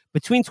fangs.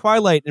 Between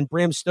Twilight and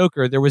Bram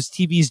Stoker, there was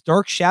TV's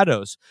Dark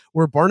Shadows,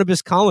 where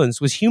Barnabas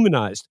Collins was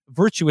humanized,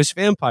 virtuous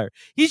vampire.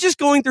 He's just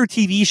going through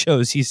TV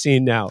shows he's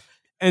seen now.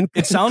 And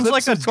it sounds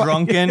like a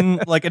drunken,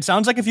 it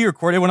sounds like if you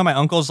recorded one of my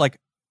uncle's,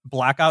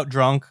 blackout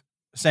drunk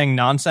saying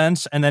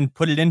nonsense and then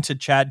put it into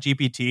Chat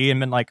GPT and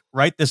been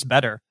write this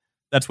better.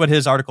 That's what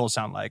his articles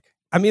sound like.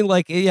 I mean,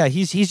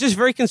 he's just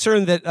very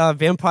concerned that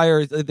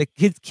vampires, the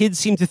kids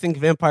seem to think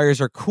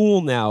vampires are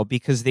cool now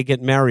because they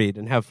get married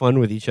and have fun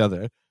with each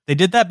other. They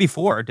did that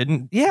before,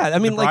 didn't? Yeah, I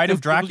mean, the Bride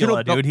of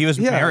Dracula, dude. He was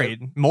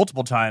married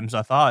multiple times.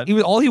 I thought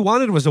all he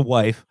wanted was a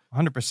wife.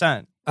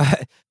 100%.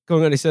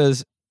 Going on, he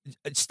says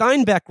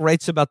Steinbeck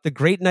writes about the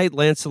great knight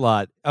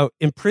Lancelot,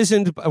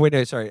 imprisoned.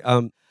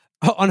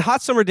 On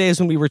hot summer days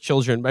when we were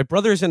children, my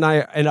brothers and I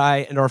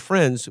and our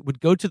friends would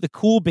go to the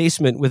cool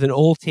basement with an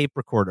old tape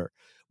recorder.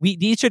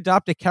 We'd each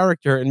adopt a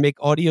character and make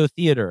audio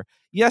theater.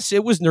 Yes,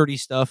 it was nerdy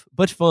stuff,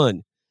 but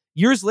fun.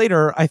 Years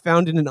later, I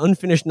found in an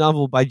unfinished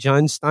novel by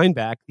John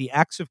Steinbeck, The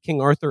Acts of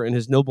King Arthur and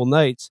His Noble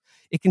Knights,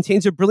 it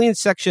contains a brilliant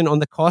section on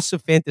the costs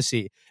of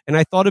fantasy, and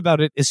I thought about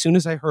it as soon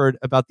as I heard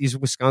about these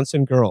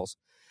Wisconsin girls.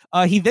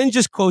 He then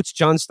just quotes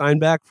John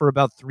Steinbeck for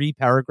about 3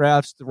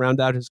 paragraphs to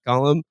round out his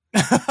column.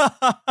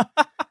 I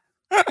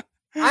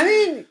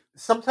mean,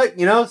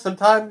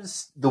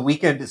 sometimes the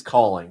weekend is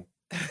calling.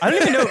 I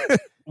don't even know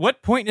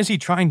what point is he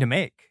trying to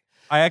make.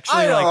 I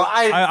actually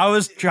I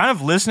was kind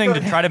of listening to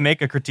try to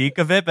make a critique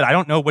of it, but I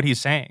don't know what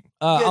he's saying.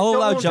 I'll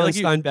allow John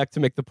Steinbeck to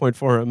make the point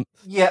for him.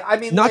 Yeah, I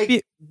mean,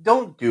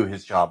 don't do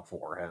his job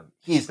for him.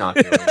 He's not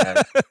doing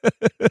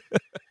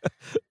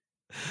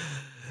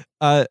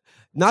that.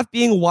 Not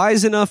being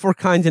wise enough or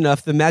kind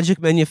enough, the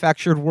magic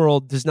manufactured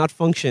world does not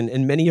function,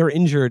 and many are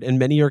injured and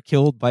many are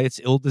killed by its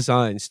ill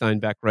design,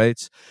 Steinbeck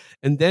writes.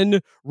 And then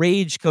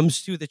rage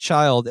comes to the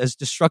child as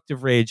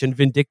destructive rage and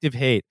vindictive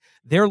hate.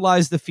 There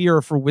lies the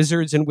fear for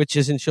wizards and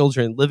witches and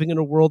children living in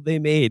a world they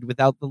made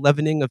without the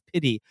leavening of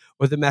pity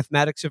or the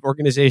mathematics of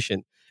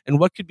organization. And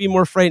what could be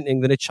more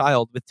frightening than a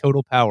child with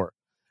total power?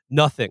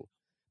 Nothing.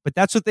 But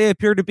that's what they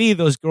appear to be,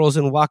 those girls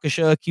in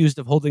Waukesha accused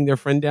of holding their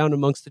friend down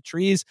amongst the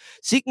trees,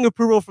 seeking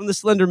approval from the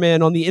Slender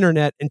Man on the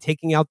internet, and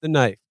taking out the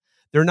knife.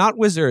 They're not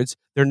wizards.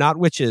 They're not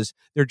witches.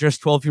 They're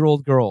just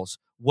 12-year-old girls.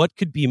 What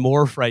could be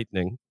more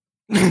frightening?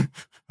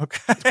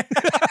 Okay.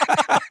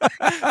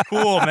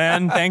 Cool,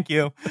 man. Thank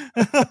you.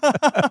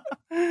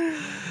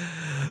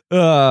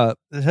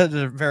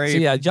 Very so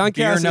yeah, John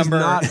beer Cass number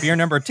is not beer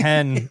number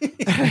 10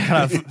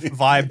 kind of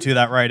vibe to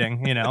that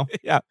writing, you know.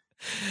 Yeah.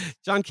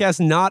 John Cass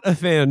not a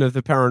fan of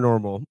the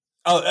paranormal.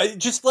 Oh,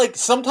 just like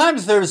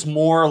sometimes there's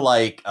more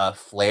like a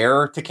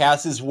flair to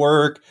Cass's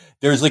work.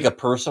 There's like a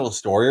personal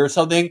story or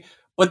something.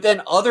 But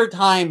then other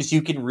times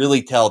you can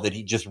really tell that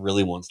he just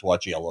really wants to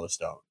watch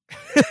Yellowstone.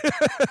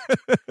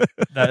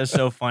 That is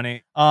so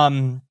funny.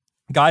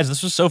 Guys,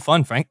 this was so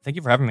fun, Frank. Thank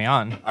you for having me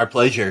on. Our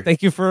pleasure.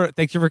 Thank you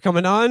for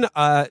coming on.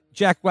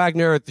 Jack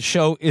Wagner at the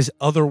show is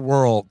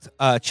Otherworld.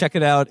 Check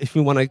it out if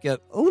you want to get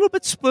a little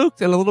bit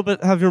spooked and a little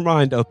bit have your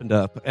mind opened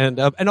up. And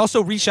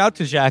also reach out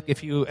to Jack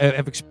if you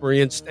have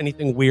experienced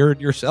anything weird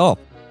yourself.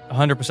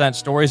 100%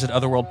 stories at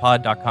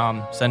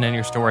otherworldpod.com. Send in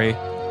your story.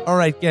 All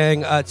right,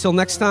 gang. Till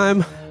next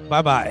time.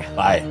 Bye-bye.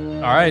 Bye.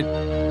 All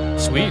right.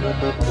 Sweet.